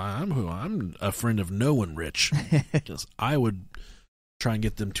 Yeah, I'm a friend of no one rich, because I would try and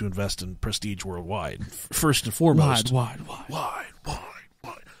get them to invest in prestige worldwide first and foremost. Wide.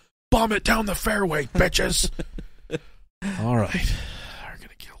 Bomb it down the fairway, bitches. All right, we're gonna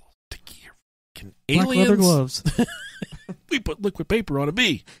get a little sticky here. Can Black aliens? leather gloves. We put liquid paper on a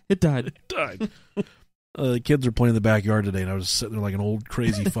bee. It died. It died. The kids are playing in the backyard today, and I was sitting there like an old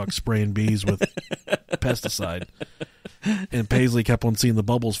crazy fuck spraying bees with pesticide. And Paisley kept on seeing the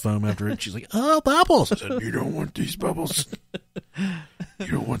bubbles foam after it. She's like, "Oh, bubbles!" I said, "You don't want these bubbles. You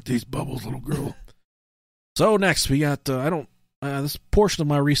don't want these bubbles, little girl." So next we got this portion of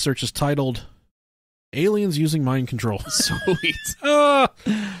my research is titled "Aliens Using Mind Control." Sweet.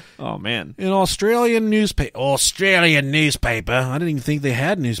 Oh man. An Australian newspaper. I didn't even think they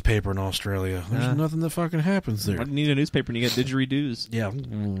had newspaper in Australia. There's nothing that fucking happens there. Why do you need a newspaper when you get didgeridoos? Yeah.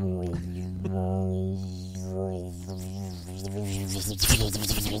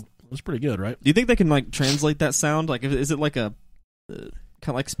 That's pretty good, right? Do you think they can like translate that sound? Like, is it like a kind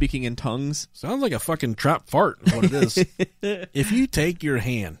of like speaking in tongues? Sounds like a fucking trap fart is what it is. If you take your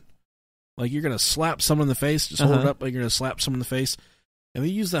hand, like you're going to slap someone in the face, just hold it up like you're going to slap someone in the face, and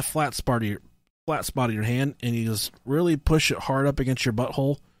then use that flat spot of your hand, and you just really push it hard up against your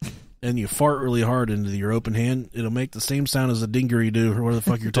butthole, and you fart really hard into your open hand, it'll make the same sound as a dingeridoo or whatever the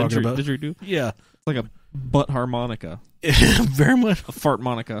fuck you're talking about. Didgeridoo? Yeah. It's like a butt harmonica. Very much. A fart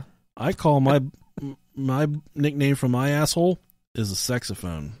monica. I call my nickname for my asshole is a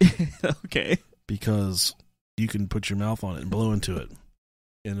saxophone. Okay. Because you can put your mouth on it and blow into it,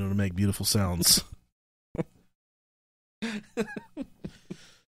 and it'll make beautiful sounds.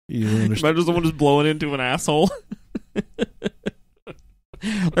 You understand? Imagine someone just blowing into an asshole.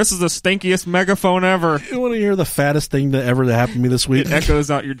 This is the stinkiest megaphone ever. You want to hear the fattest thing that ever happened to me this week? It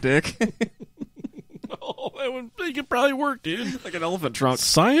echoes out your dick. Oh, that would make it probably work, dude. Like an elephant trunk.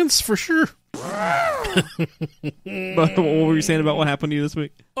 Science for sure. But what were you saying about what happened to you this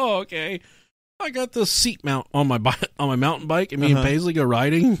week? Oh, okay. I got this seat mount on my mountain bike, and me and Paisley go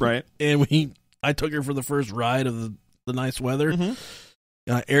riding. Right. And I took her for the first ride of the nice weather. Mm-hmm.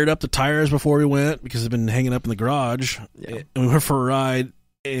 And I aired up the tires before we went because they've been hanging up in the garage. Yeah. And we went for a ride,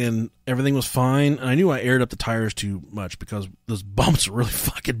 and everything was fine. And I knew I aired up the tires too much because those bumps were really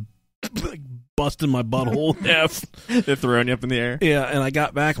fucking busting my butthole in half. They're throwing you up in the air. Yeah, and I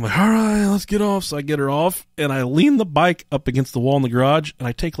got back. I'm like, all right, let's get off. So I get her off, and I lean the bike up against the wall in the garage, and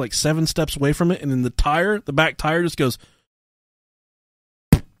I take like 7 steps away from it, and then the back tire just goes.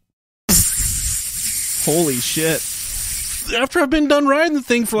 Holy shit. After I've been done riding the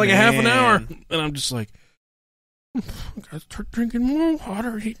thing for like a half an hour, and I'm just like, I gotta start drinking more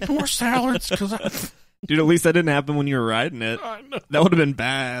water, eating more salads, because Dude, at least that didn't happen when you were riding it. That would have been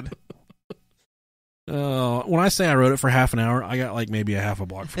bad. When I say I rode it for half an hour, I got like maybe a half a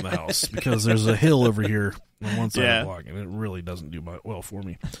block from the house because there's a hill over here on one side of the block, and it really doesn't do well for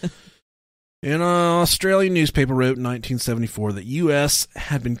me. An Australian newspaper wrote in 1974 that U.S.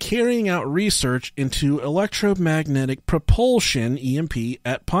 had been carrying out research into electromagnetic propulsion, EMP,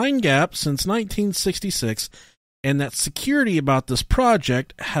 at Pine Gap since 1966, and that security about this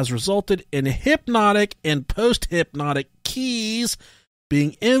project has resulted in hypnotic and post-hypnotic keys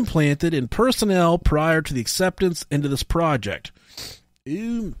being implanted in personnel prior to the acceptance into this project.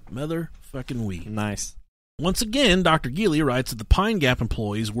 Ooh, motherfucking wee. Nice. Once again, Dr. Geely writes that the Pine Gap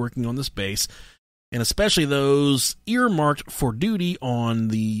employees working on this base, and especially those earmarked for duty on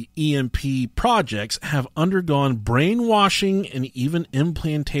the EMP projects, have undergone brainwashing and even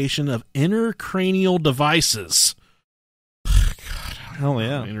implantation of intracranial devices. God, Hell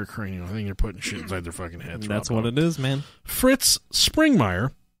yeah. Intracranial. I think they're putting shit inside their fucking heads. That's what it is, man. Fritz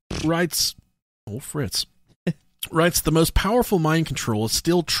Springmeier writes, writes, the most powerful mind control is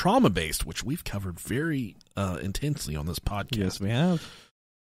still trauma-based, which we've covered very intensely on this podcast. Yes, we have.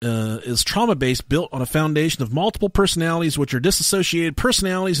 Is trauma-based, built on a foundation of multiple personalities, which are disassociated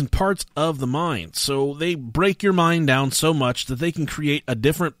personalities and parts of the mind. So they break your mind down so much that they can create a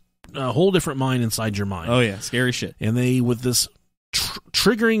whole different mind inside your mind. Oh, yeah. Scary shit. And they, with this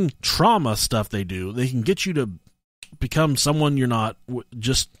triggering trauma stuff they do, they can get you to become someone you're not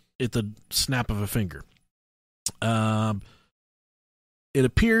just at the snap of a finger. It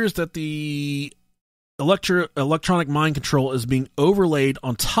appears that the electronic mind control is being overlaid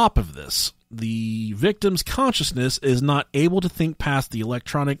on top of this. The victim's consciousness is not able to think past the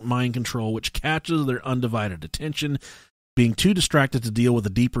electronic mind control, which catches their undivided attention, being too distracted to deal with the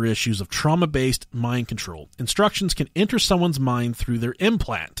deeper issues of trauma-based mind control. Instructions can enter someone's mind through their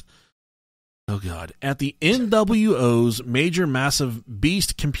implant. Oh, God. At the NWO's Major Massive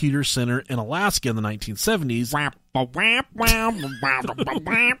Beast Computer Center in Alaska in the 1970s.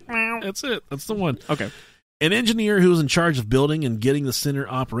 That's it. That's the one. Okay. An engineer who was in charge of building and getting the center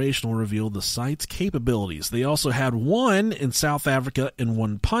operational revealed the site's capabilities. They also had one in South Africa and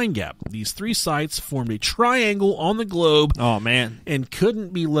one Pine Gap. These 3 sites formed a triangle on the globe. Oh, man. And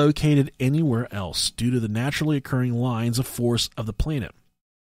couldn't be located anywhere else due to the naturally occurring lines of force of the planet.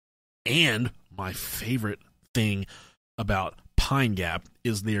 And my favorite thing about Pine Gap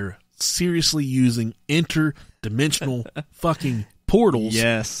is they're seriously using interdimensional fucking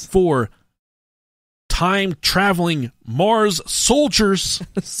portals for time-traveling Mars soldiers.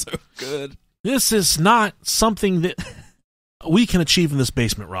 So good. This is not something that we can achieve in this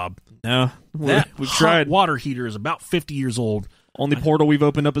basement, Rob. No. That we've hot tried. Water heater is about 50 years old. Only portal we've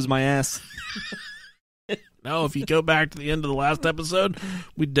opened up is my ass. No, if you go back to the end of the last episode,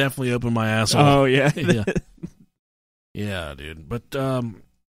 we'd definitely open my asshole. Oh, yeah. Yeah. Yeah, dude. But,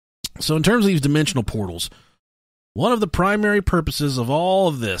 so in terms of these dimensional portals, one of the primary purposes of all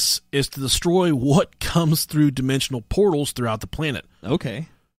of this is to destroy what comes through dimensional portals throughout the planet. Okay.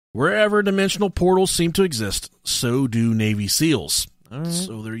 Wherever dimensional portals seem to exist, so do Navy SEALs. All right.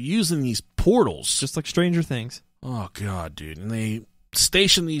 So they're using these portals. Just like Stranger Things. Oh, God, dude. And they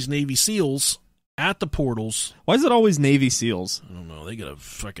station these Navy SEALs at the portals. Why is it always Navy SEALs? I don't know. They got a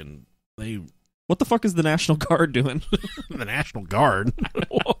fucking... What the fuck is the National Guard doing? The National Guard.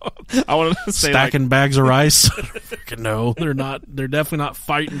 I want to say stacking bags of rice. No, they're not. They're definitely not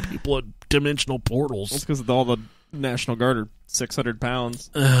fighting people at dimensional portals. That's because all the National Guard are 600 pounds.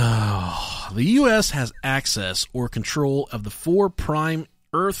 The U.S. has access or control of the 4 prime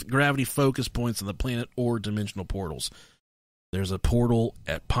Earth gravity focus points on the planet or dimensional portals. There's a portal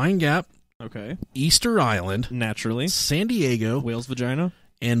at Pine Gap, okay, Easter Island, naturally, San Diego, Whale's Vagina,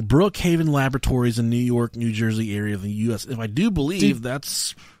 and Brookhaven Laboratories in New York, New Jersey area of the U.S. If I do believe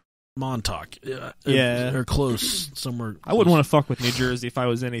that's Montauk. Yeah. Or close, somewhere. I wouldn't want to fuck with New Jersey if I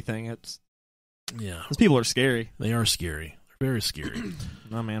was anything. Yeah. Those people are scary. They are scary. They're very scary.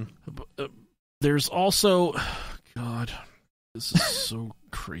 Oh, man. There's also, God, this is so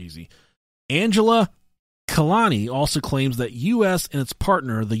crazy. Angela Kalani also claims that U.S. and its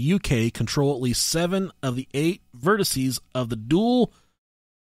partner, the U.K., control at least 7 of the 8 vertices of the dual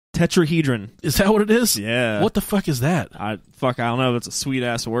tetrahedron. Is that what it is? Yeah. What the fuck is that? I don't know. It's a sweet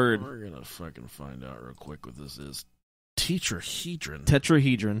ass word. We're gonna fucking find out real quick what this is. Tetrahedron.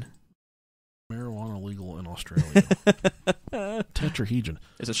 Tetrahedron. Marijuana legal in Australia. Tetrahedron.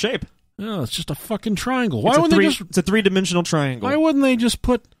 It's a shape. No, it's just a fucking triangle. It's a 3-dimensional triangle. Why wouldn't they just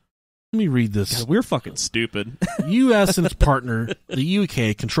put... Let me read this. God, we're fucking stupid. U.S. and its partner, the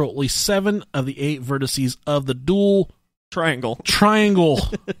U.K., control at least 7 of the 8 vertices of the dual... Triangle.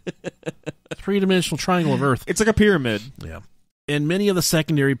 3-dimensional triangle of Earth. It's like a pyramid. Yeah. And many of the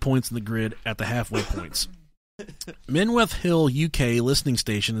secondary points in the grid at the halfway points. Menwith Hill, UK listening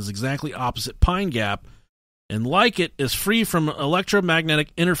station is exactly opposite Pine Gap, and like it, is free from electromagnetic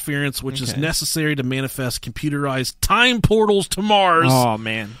interference, which is necessary to manifest computerized time portals to Mars. Oh,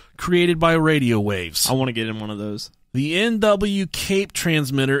 man. Created by radio waves. I want to get in one of those. The NW Cape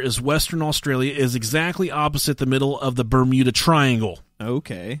transmitter is Western Australia, is exactly opposite the middle of the Bermuda Triangle.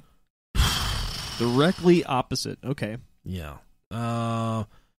 Okay. Directly opposite. Okay. Yeah. The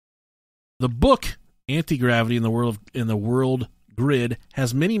book Anti-Gravity in the World Grid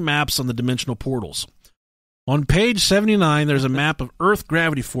has many maps on the dimensional portals. On page 79, there's a map of Earth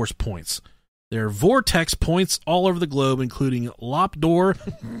gravity force points. There are vortex points all over the globe, including Lopdor,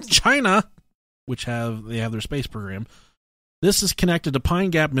 China, which they have their space program. This is connected to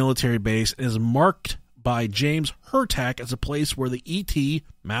Pine Gap Military Base and is marked by James Hurtak as a place where the ET,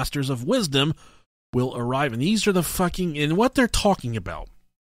 Masters of Wisdom, will arrive. And these are the fucking... And what they're talking about,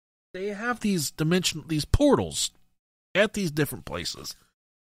 they have these portals at these different places.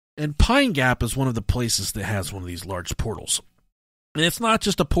 And Pine Gap is one of the places that has one of these large portals. And it's not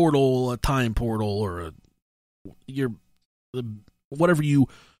just a portal, a time portal, or whatever you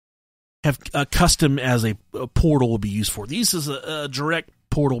have custom as a portal will be used for. This is a direct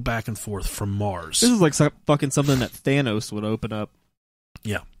portal back and forth from Mars. This is like fucking something that Thanos would open up.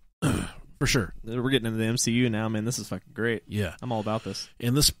 Yeah, for sure. We're getting into the MCU now, man. This is fucking great. Yeah. I'm all about this.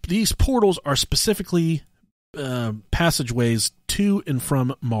 And these portals are specifically passageways to and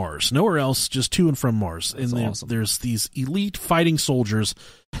from Mars. Nowhere else, just to and from Mars. That's and awesome. There's these elite fighting soldiers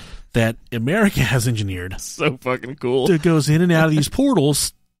that America has engineered. So fucking cool. That goes in and out of these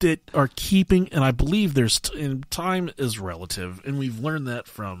portals that are keeping, and I believe and time is relative, and we've learned that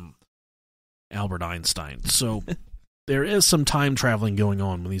from Albert Einstein. So there is some time traveling going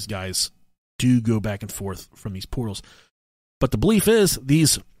on when these guys do go back and forth from these portals. But the belief is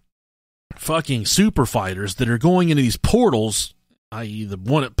these fucking super fighters that are going into these portals, i.e. the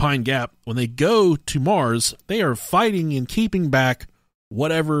one at Pine Gap, when they go to Mars, they are fighting and keeping back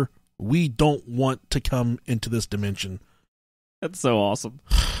whatever we don't want to come into this dimension. That's so awesome.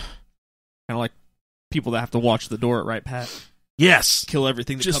 Kind of like people that have to watch the door at Right Pat. Yes. Kill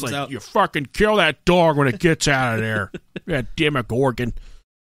everything that Just comes like, out. you fucking kill that dog when it gets out of there. God damn it, Gorgon.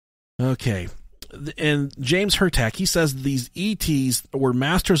 Okay. And James Hurtak, he says these ETs, or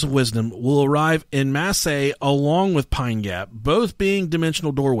Masters of Wisdom, will arrive in Massey along with Pine Gap, both being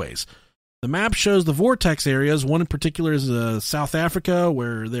dimensional doorways. The map shows the vortex areas. One in particular is South Africa,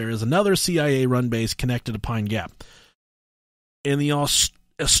 where there is another CIA-run base connected to Pine Gap. And the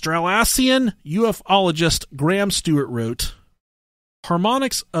Australasian ufologist Graham Stewart wrote,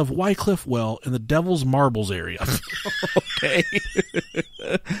 harmonics of Wycliffe Well in the Devil's Marbles area. Okay.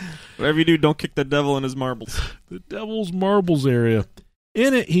 Whatever you do, don't kick the devil in his marbles. The Devil's Marbles area.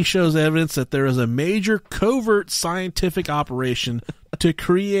 In it, he shows evidence that there is a major covert scientific operation to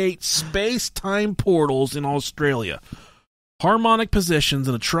create space-time portals in Australia. Harmonic positions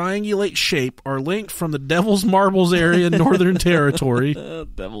in a triangulate shape are linked from the Devil's Marbles area in Northern Territory.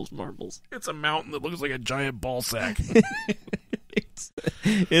 Devil's marbles. It's a mountain that looks like a giant ball sack.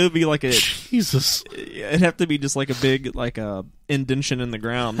 It would be like a... Jesus. It'd have to be just like a big, like a indention in the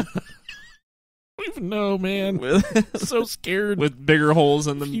ground. I don't even know, man. With, so scared. with bigger holes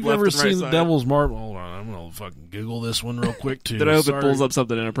in the If you've left ever and right seen the side. Devil's Marble, hold on, I'm gonna fucking Google this one real quick too. Did I hope Sorry. it pulls up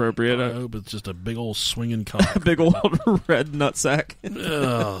something inappropriate? I hope it's just a big old swinging cock. A big old red nutsack.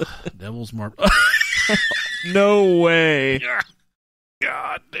 Ugh, Devil's Marble. No way.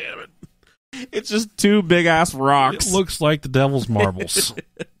 God damn it! It's just two big ass rocks. It looks like the Devil's Marbles.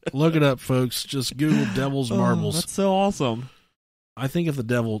 Look it up, folks. Just Google Devil's Marbles. That's so awesome. I think if the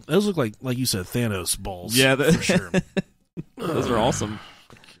devil, those look like you said, Thanos balls. Yeah, for sure. Those are awesome.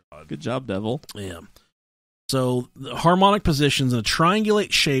 Good job, devil. Yeah. So the harmonic positions in a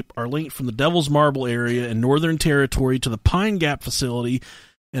triangulate shape are linked from the Devil's Marble area in Northern Territory to the Pine Gap facility,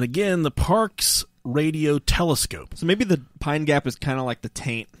 and again the Parkes Radio Telescope. So maybe the Pine Gap is kind of like the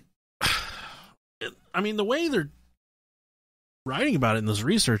taint. I mean, the way they're writing about it in this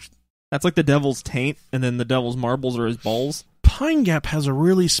research, That's like the devil's taint, and then the devil's marbles are his balls. Pine Gap has a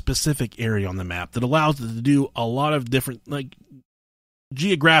really specific area on the map that allows it to do a lot of different, like,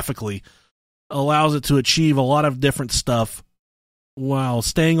 geographically, allows it to achieve a lot of different stuff while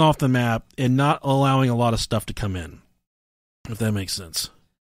staying off the map and not allowing a lot of stuff to come in. If that makes sense.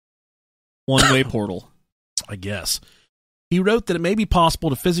 One-way portal. I guess. He wrote that it may be possible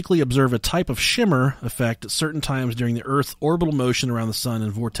to physically observe a type of shimmer effect at certain times during the Earth's orbital motion around the sun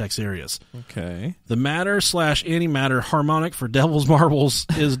in vortex areas. Okay. The matter/antimatter harmonic for Devil's Marbles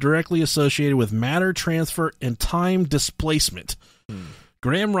is directly associated with matter transfer and time displacement.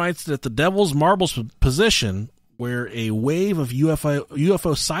 Graham writes that at the Devil's Marbles position, where a wave of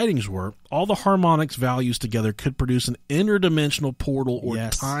UFO sightings were, all the harmonics values together could produce an interdimensional portal or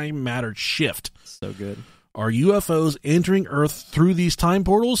time-matter shift. So good. Are UFOs entering Earth through these time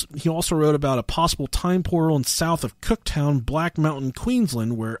portals? He also wrote about a possible time portal in south of Cooktown, Black Mountain,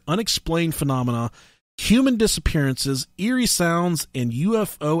 Queensland, where unexplained phenomena, human disappearances, eerie sounds, and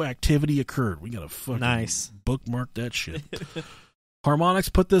UFO activity occurred. We gotta fucking bookmark that shit. Harmonics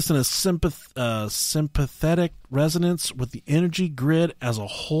put this in a sympathetic resonance with the energy grid as a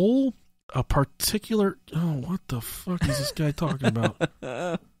whole. A particular... Oh, what the fuck is this guy talking about?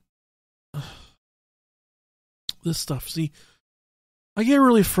 This stuff. See, I get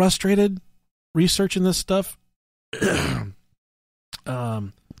really frustrated researching this stuff. Because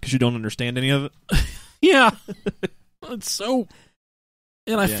you don't understand any of it? Yeah. It's so...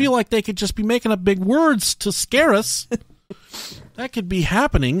 And I feel like they could just be making up big words to scare us. That could be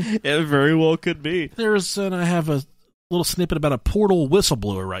happening. It very well could be. And I have a little snippet about a portal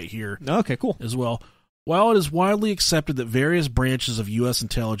whistleblower right here. Okay, cool. As well. While it is widely accepted that various branches of U.S.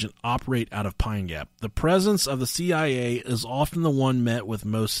 intelligence operate out of Pine Gap, the presence of the CIA is often the one met with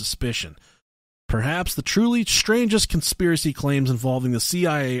most suspicion. Perhaps the truly strangest conspiracy claims involving the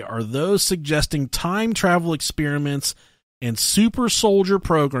CIA are those suggesting time travel experiments and super soldier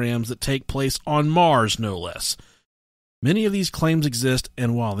programs that take place on Mars, no less. Many of these claims exist,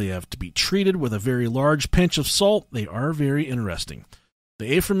 and while they have to be treated with a very large pinch of salt, they are very interesting.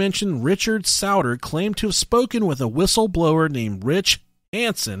 The aforementioned Richard Souder claimed to have spoken with a whistleblower named Rich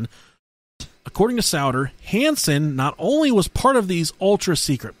Hansen. According to Souder, Hansen not only was part of these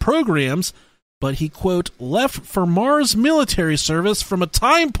ultra-secret programs, but he, quote, left for Mars military service from a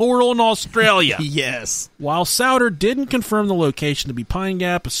time portal in Australia. Yes. While Souder didn't confirm the location to be Pine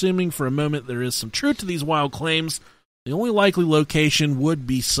Gap, assuming for a moment there is some truth to these wild claims, the only likely location would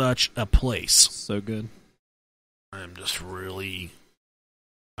be such a place. So good. I'm just really...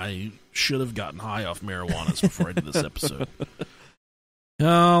 I should have gotten high off marijuana before I did this episode.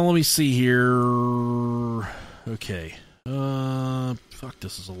 Let me see here. Okay. Fuck,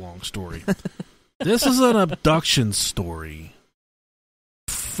 this is a long story. This is an abduction story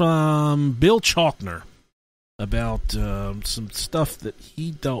from Bill Chalkner about some stuff that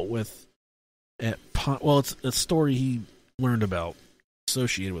he dealt with at it's a story he learned about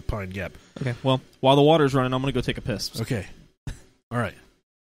associated with Pine Gap. Okay, well, while the water's running, I'm going to go take a piss. Okay. All right.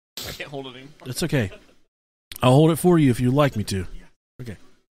 I can't hold it anymore. It's okay. I'll hold it for you if you'd like me to. Okay.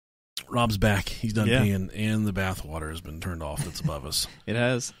 Rob's back. He's done peeing, and the bathwater has been turned off that's above us. It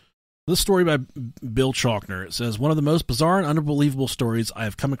has. This story by Bill Chalkner. It says, one of the most bizarre and unbelievable stories I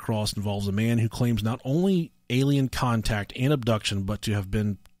have come across involves a man who claims not only alien contact and abduction, but to have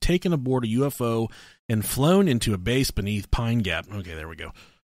been taken aboard a UFO and flown into a base beneath Pine Gap. Okay, there we go.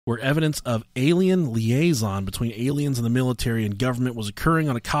 Where evidence of alien liaison between aliens and the military and government was occurring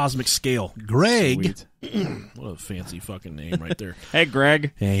on a cosmic scale. Greg, what a fancy fucking name right there. Hey,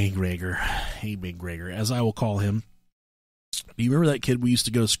 Greg. Hey, Gregor. Hey, Big Gregor, as I will call him. Do you remember that kid we used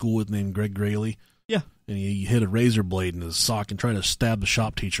to go to school with named Greg Grayley? Yeah. And he hit a razor blade in his sock and tried to stab the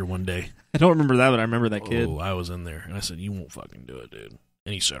shop teacher one day. I don't remember that, but I remember that kid. Oh, I was in there. And I said, you won't fucking do it, dude.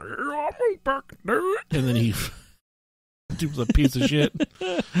 And he said, I won't fucking do it. And then he... He was a piece of shit.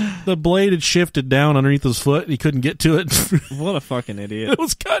 The blade had shifted down underneath his foot, and he couldn't get to it. What a fucking idiot. It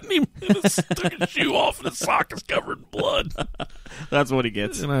was cutting him. And it took his shoe off, and his sock is covered in blood. That's what he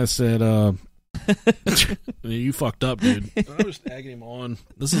gets. And I said, you fucked up, dude. I was egging him on.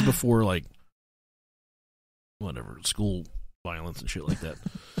 This is before, like, whatever, school violence and shit like that.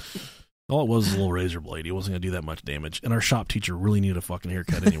 All it was a little razor blade. He wasn't going to do that much damage. And our shop teacher really needed a fucking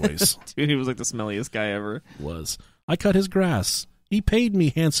haircut anyways. Dude, he was like the smelliest guy ever. Was. I cut his grass. He paid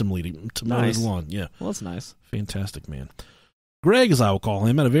me handsomely to mow his lawn. Yeah. Well, that's nice. Fantastic, man. Greg, as I will call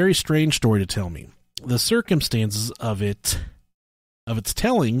him, had a very strange story to tell me. The circumstances of its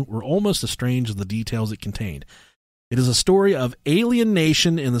telling were almost as strange as the details it contained. It is a story of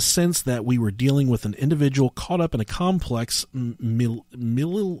alienation in the sense that we were dealing with an individual caught up in a complex milieu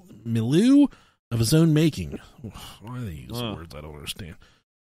of his own making. Why do they use words I don't understand?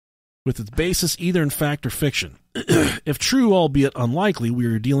 With its basis either in fact or fiction. If true, albeit unlikely, we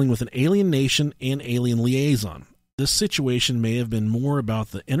are dealing with an alien nation and alien liaison. This situation may have been more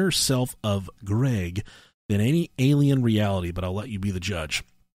about the inner self of Greg than any alien reality, but I'll let you be the judge.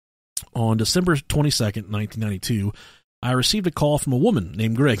 On December 22nd, 1992, I received a call from a woman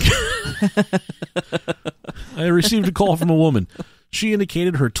named Greg. I received a call from a woman. She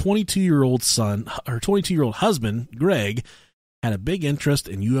indicated her 22-year-old husband, Greg, had a big interest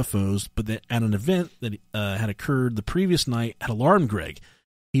in UFOs, but that at an event that had occurred the previous night had alarmed Greg.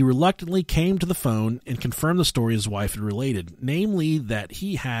 He reluctantly came to the phone and confirmed the story his wife had related, namely that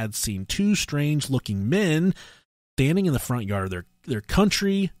he had seen two strange-looking men standing in the front yard of their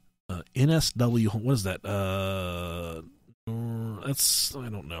country NSW. What is that? That's I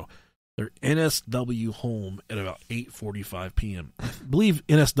don't know. Their NSW home at about 8:45 p.m. I believe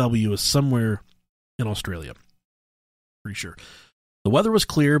NSW is somewhere in Australia. Pretty sure. The weather was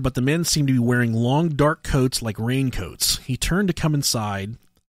clear, but the men seemed to be wearing long, dark coats like raincoats. He turned to come inside,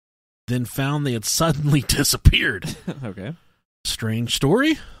 then found they had suddenly disappeared. Okay. Strange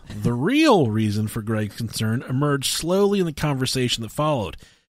story. The real reason for Greg's concern emerged slowly in the conversation that followed.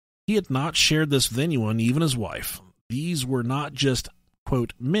 He had not shared this with anyone, even his wife. These were not just,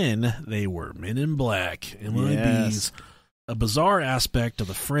 quote, men. They were men in black, MIBs, a bizarre aspect of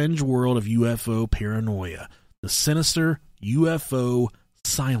the fringe world of UFO paranoia, the sinister UFO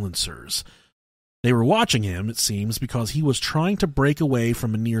silencers. They were watching him, it seems, because he was trying to break away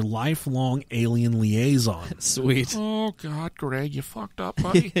from a near lifelong alien liaison. Sweet. Oh, God, Greg, you fucked up,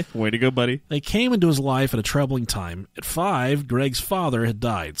 buddy. Way to go, buddy. They came into his life at a troubling time. At 5, Greg's father had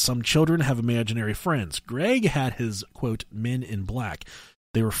died. Some children have imaginary friends. Greg had his, quote, men in black.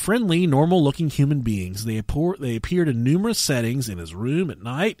 They were friendly, normal-looking human beings. They appeared in numerous settings, in his room at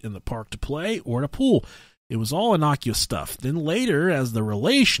night, in the park to play, or at a pool. It was all innocuous stuff. Then later, as the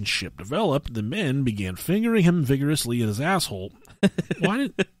relationship developed, the men began fingering him vigorously in his asshole.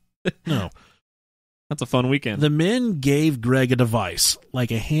 No. That's a fun weekend. The men gave Greg a device,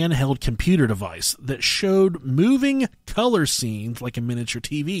 like a handheld computer device, that showed moving color scenes like a miniature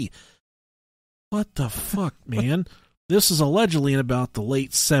TV. What the fuck, man? This is allegedly in about the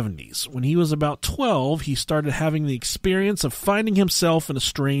late 70s. When he was about 12, he started having the experience of finding himself in a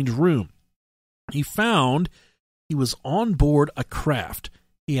strange room. He found he was on board a craft.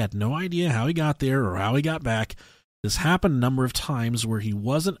 He had no idea how he got there or how he got back. This happened a number of times where he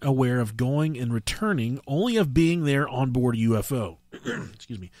wasn't aware of going and returning, only of being there on board a UFO.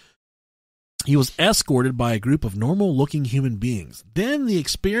 Excuse me. He was escorted by a group of normal-looking human beings. Then the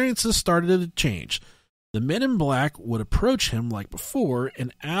experiences started to change. The men in black would approach him like before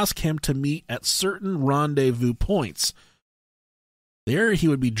and ask him to meet at certain rendezvous points. There he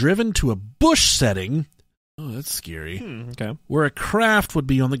would be driven to a bush setting. Oh, that's scary. Okay. Where a craft would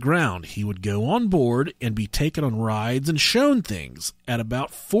be on the ground. He would go on board and be taken on rides and shown things. At about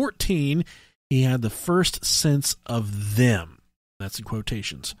 14, he had the first sense of them. That's in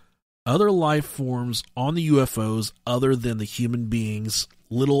quotations. Other life forms on the UFOs other than the human beings,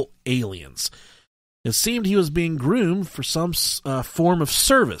 little aliens. It seemed he was being groomed for some form of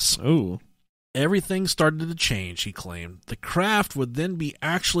service. Oh. Everything started to change, he claimed. The craft would then be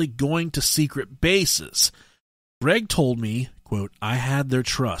actually going to secret bases. Greg told me, quote, I had their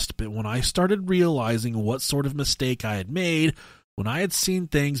trust, but when I started realizing what sort of mistake I had made, when I had seen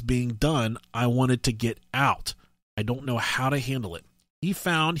things being done, I wanted to get out. I don't know how to handle it. He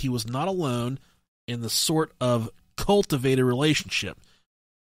found he was not alone in the sort of cultivated relationship.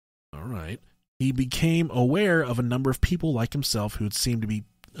 All right. He became aware of a number of people like himself who had seemed to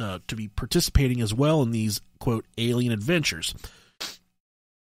be participating as well in these, quote, alien adventures.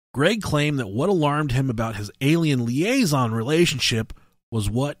 Greg claimed that what alarmed him about his alien liaison relationship was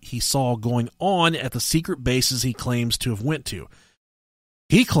what he saw going on at the secret bases he claims to have went to.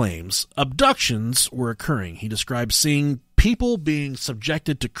 He claims abductions were occurring. He described seeing people being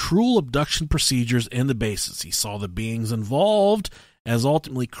subjected to cruel abduction procedures in the bases. He saw the beings involved as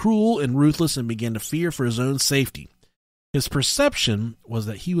ultimately cruel and ruthless and began to fear for his own safety. His perception was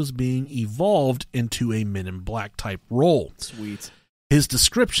that he was being evolved into a Men in Black type role. Sweet. His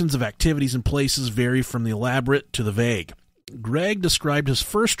descriptions of activities and places vary from the elaborate to the vague. Greg described his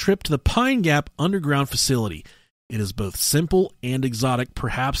first trip to the Pine Gap underground facility. It is both simple and exotic,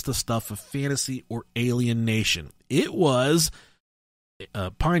 perhaps the stuff of fantasy or alien nation. It was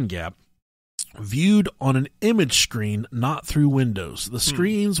Pine Gap viewed on an image screen, not through windows. The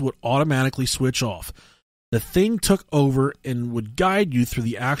screens would automatically switch off. The thing took over and would guide you through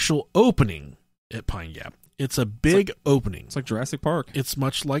the actual opening at Pine Gap. It's a big opening. It's like Jurassic Park. It's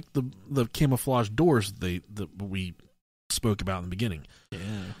much like the camouflage doors that we spoke about in the beginning. Yeah.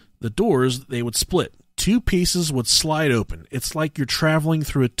 The doors, they would split. 2 pieces would slide open. It's like you're traveling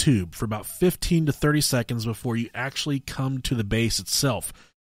through a tube for about 15 to 30 seconds before you actually come to the base itself.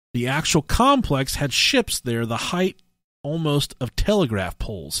 The actual complex had ships there the height almost of telegraph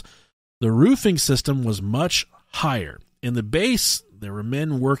poles. The roofing system was much higher. In the base, there were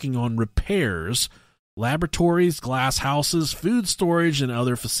men working on repairs, laboratories, glass houses, food storage, and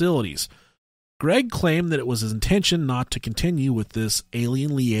other facilities. Greg claimed that it was his intention not to continue with this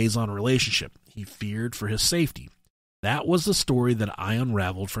alien liaison relationship. He feared for his safety. That was the story that I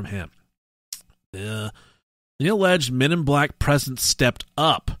unraveled from him. The alleged Men in Black presence stepped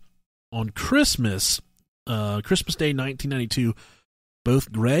up. On Christmas Day 1992,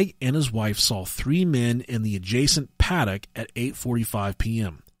 both Greg and his wife saw 3 men in the adjacent paddock at 8:45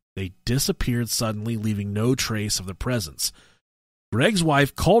 p.m. They disappeared suddenly, leaving no trace of their presence. Greg's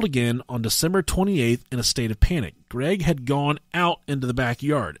wife called again on December 28th in a state of panic. Greg had gone out into the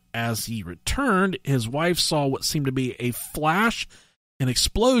backyard. As he returned, his wife saw what seemed to be a flash, an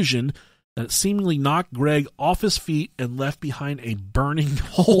explosion that seemingly knocked Greg off his feet and left behind a burning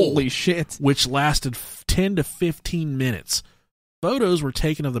hole. Holy shit. Which lasted 10 to 15 minutes. Photos were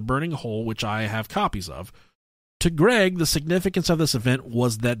taken of the burning hole, which I have copies of. To Greg, the significance of this event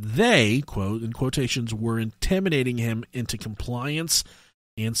was that they, quote, in quotations, were intimidating him into compliance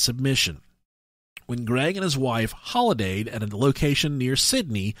and submission. When Greg and his wife holidayed at a location near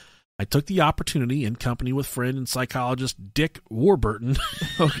Sydney, I took the opportunity, in company with friend and psychologist Dick Warburton,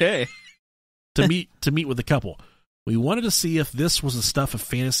 Okay. to meet with the couple. We wanted to see if this was the stuff of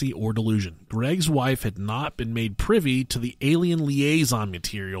fantasy or delusion. Greg's wife had not been made privy to the alien liaison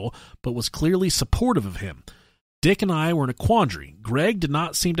material, but was clearly supportive of him. Dick and I were in a quandary. Greg did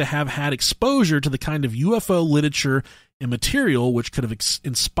not seem to have had exposure to the kind of UFO literature and material which could have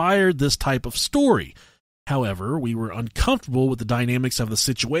inspired this type of story. However, we were uncomfortable with the dynamics of the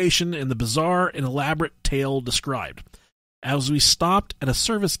situation and the bizarre and elaborate tale described. As we stopped at a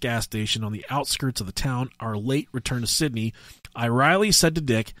service gas station on the outskirts of the town, our late return to Sydney, I wryly said to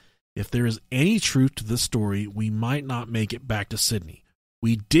Dick, if there is any truth to this story, we might not make it back to Sydney.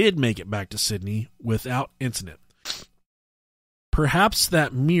 We did make it back to Sydney without incident. Perhaps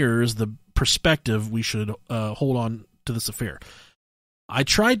that mirrors the perspective we should hold on to this affair. I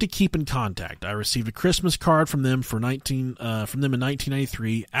tried to keep in contact. I received a Christmas card from them in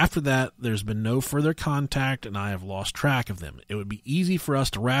 1993. After that, there's been no further contact, and I have lost track of them. It would be easy for us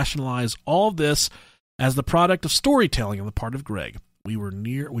to rationalize all of this as the product of storytelling on the part of Greg. We were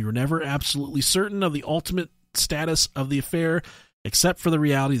never absolutely certain of the ultimate status of the affair, except for the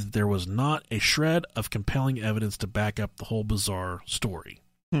reality that there was not a shred of compelling evidence to back up the whole bizarre story.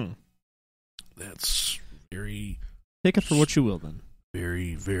 That's very... Take it for what you will, then.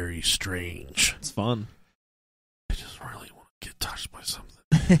 Very, very strange. It's fun. I just really want to get touched by something.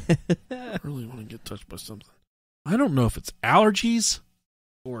 I really want to get touched by something. I don't know if it's allergies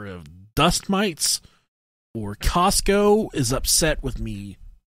or if dust mites or Costco is upset with me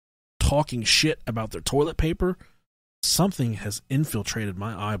talking shit about their toilet paper. Something has infiltrated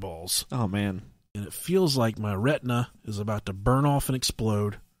my eyeballs. Oh, man. And it feels like my retina is about to burn off and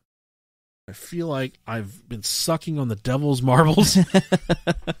explode. I feel like I've been sucking on the devil's marbles.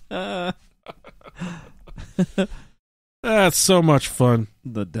 That's so much fun.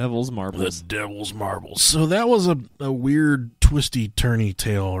 The devil's marbles. The devil's marbles. So that was a weird, twisty, turny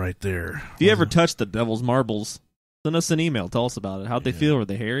tale right there. If you ever touched the devil's marbles, send us an email. Tell us about it. How'd they feel? Were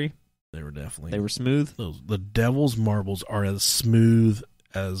they hairy? They were definitely. They were smooth? The devil's marbles are as smooth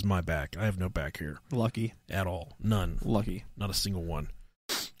as my back. I have no back hair. Lucky. At all. None. Lucky. Not a single one.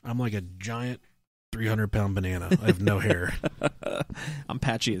 I'm like a giant 300-pound banana. I have no hair. I'm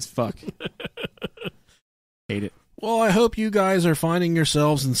patchy as fuck. Hate it. Well, I hope you guys are finding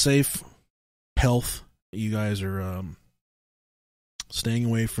yourselves in safe health. You guys are staying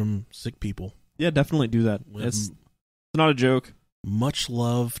away from sick people. Yeah, definitely do that. It's not a joke. Much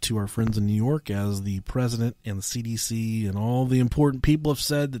love to our friends in New York, as the president and the CDC and all the important people have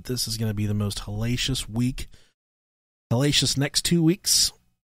said that this is going to be the most hellacious next 2 weeks,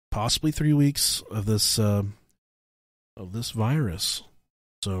 possibly 3 weeks of this virus.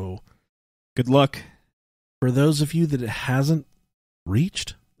 So, good luck. For those of you that it hasn't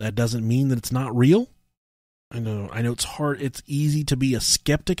reached, that doesn't mean that it's not real. I know it's hard. It's easy to be a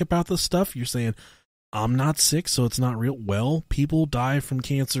skeptic about this stuff. You're saying, I'm not sick, so it's not real. Well, people die from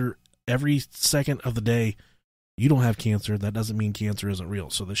cancer every second of the day. You don't have cancer. That doesn't mean cancer isn't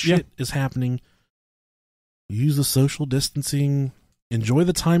real. So the shit is happening. Use the social distancing. Enjoy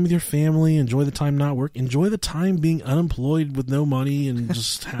the time with your family. Enjoy the time not work. Enjoy the time being unemployed with no money and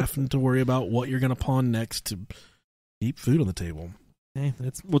just having to worry about what you're going to pawn next to keep food on the table. Hey,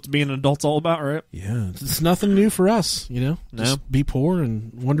 that's what's being an adult's all about, right? Yeah, it's nothing new for us, No. Just be poor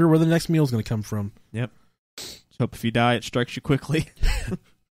and wonder where the next meal is going to come from. Yep. Just hope if you die, it strikes you quickly.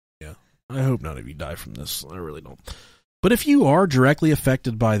 Yeah. I hope none of you die from this. I really don't. But if you are directly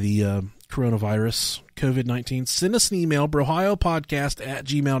affected by the coronavirus, COVID-19, send us an email,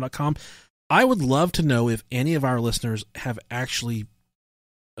 brohiopodcast@gmail.com. I would love to know if any of our listeners have actually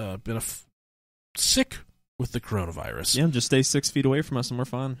been sick with the coronavirus. Yeah, just stay 6 feet away from us and we're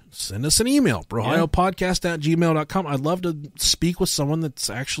fine. Send us an email, brohiopodcast@gmail.com. I'd love to speak with someone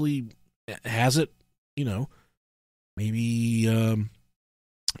that's actually has it, maybe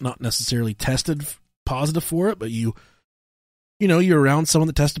not necessarily tested positive for it, but you're around someone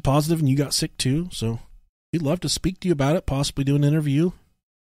that tested positive and you got sick too. So we'd love to speak to you about it, possibly do an interview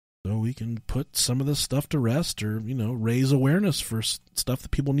so we can put some of this stuff to rest or, raise awareness for stuff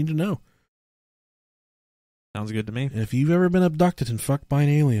that people need to know. Sounds good to me. If you've ever been abducted and fucked by an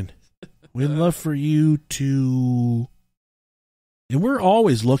alien, we'd love for you to... And we're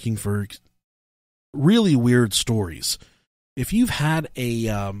always looking for really weird stories. If you've had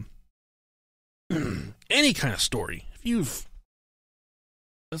a... any kind of story, if you've...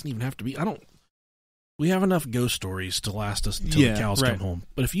 Doesn't even have to be... we have enough ghost stories to last us until the cows right. come home.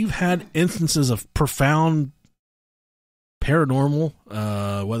 But if you've had instances of profound paranormal,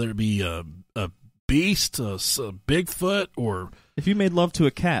 whether it be a beast, a Bigfoot, or if you made love to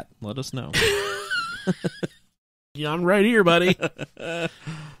a cat, let us know. yeah, I'm right here, buddy.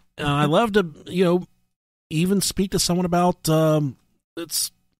 I love to, even speak to someone about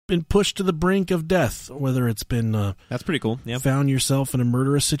it's been pushed to the brink of death, whether it's been that's pretty cool. Yeah, found yourself in a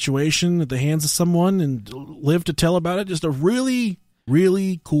murderous situation at the hands of someone and live to tell about it. Just a really,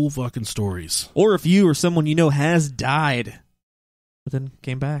 really cool fucking stories. Or if you or someone you know has died, but then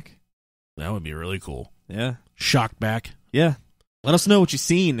came back. That would be really cool. Yeah, shocked back. Yeah, let us know what you've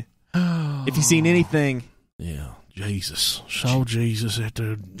seen. If you've seen anything. Yeah, Jesus. Show Jesus at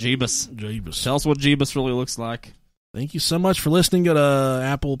the Jeebus. Tell us what Jeebus really looks like. Thank you so much for listening. Go to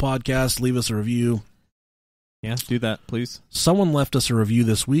Apple Podcasts, leave us a review. Yeah, do that, please. Someone left us a review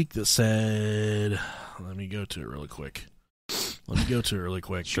this week that said, let me go to it really quick.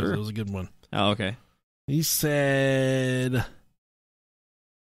 Sure. It was a good one. Oh, okay. He said,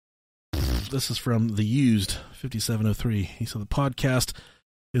 this is from The Used, 5703. He said, the podcast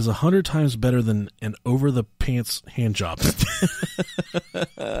is 100 times better than an over-the-pants hand job.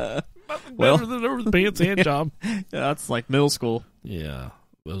 Well, better than over-the-pants hand job. Yeah, that's like middle school. Yeah,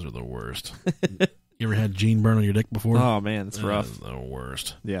 those are the worst. You ever had gene burn on your dick before? Oh, man, it's rough. The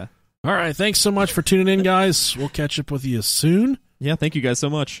worst. Yeah. All right, thanks so much for tuning in, guys. We'll catch up with you soon. Yeah, thank you guys so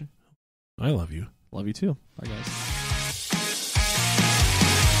much. I love you. Love you too. Bye, guys.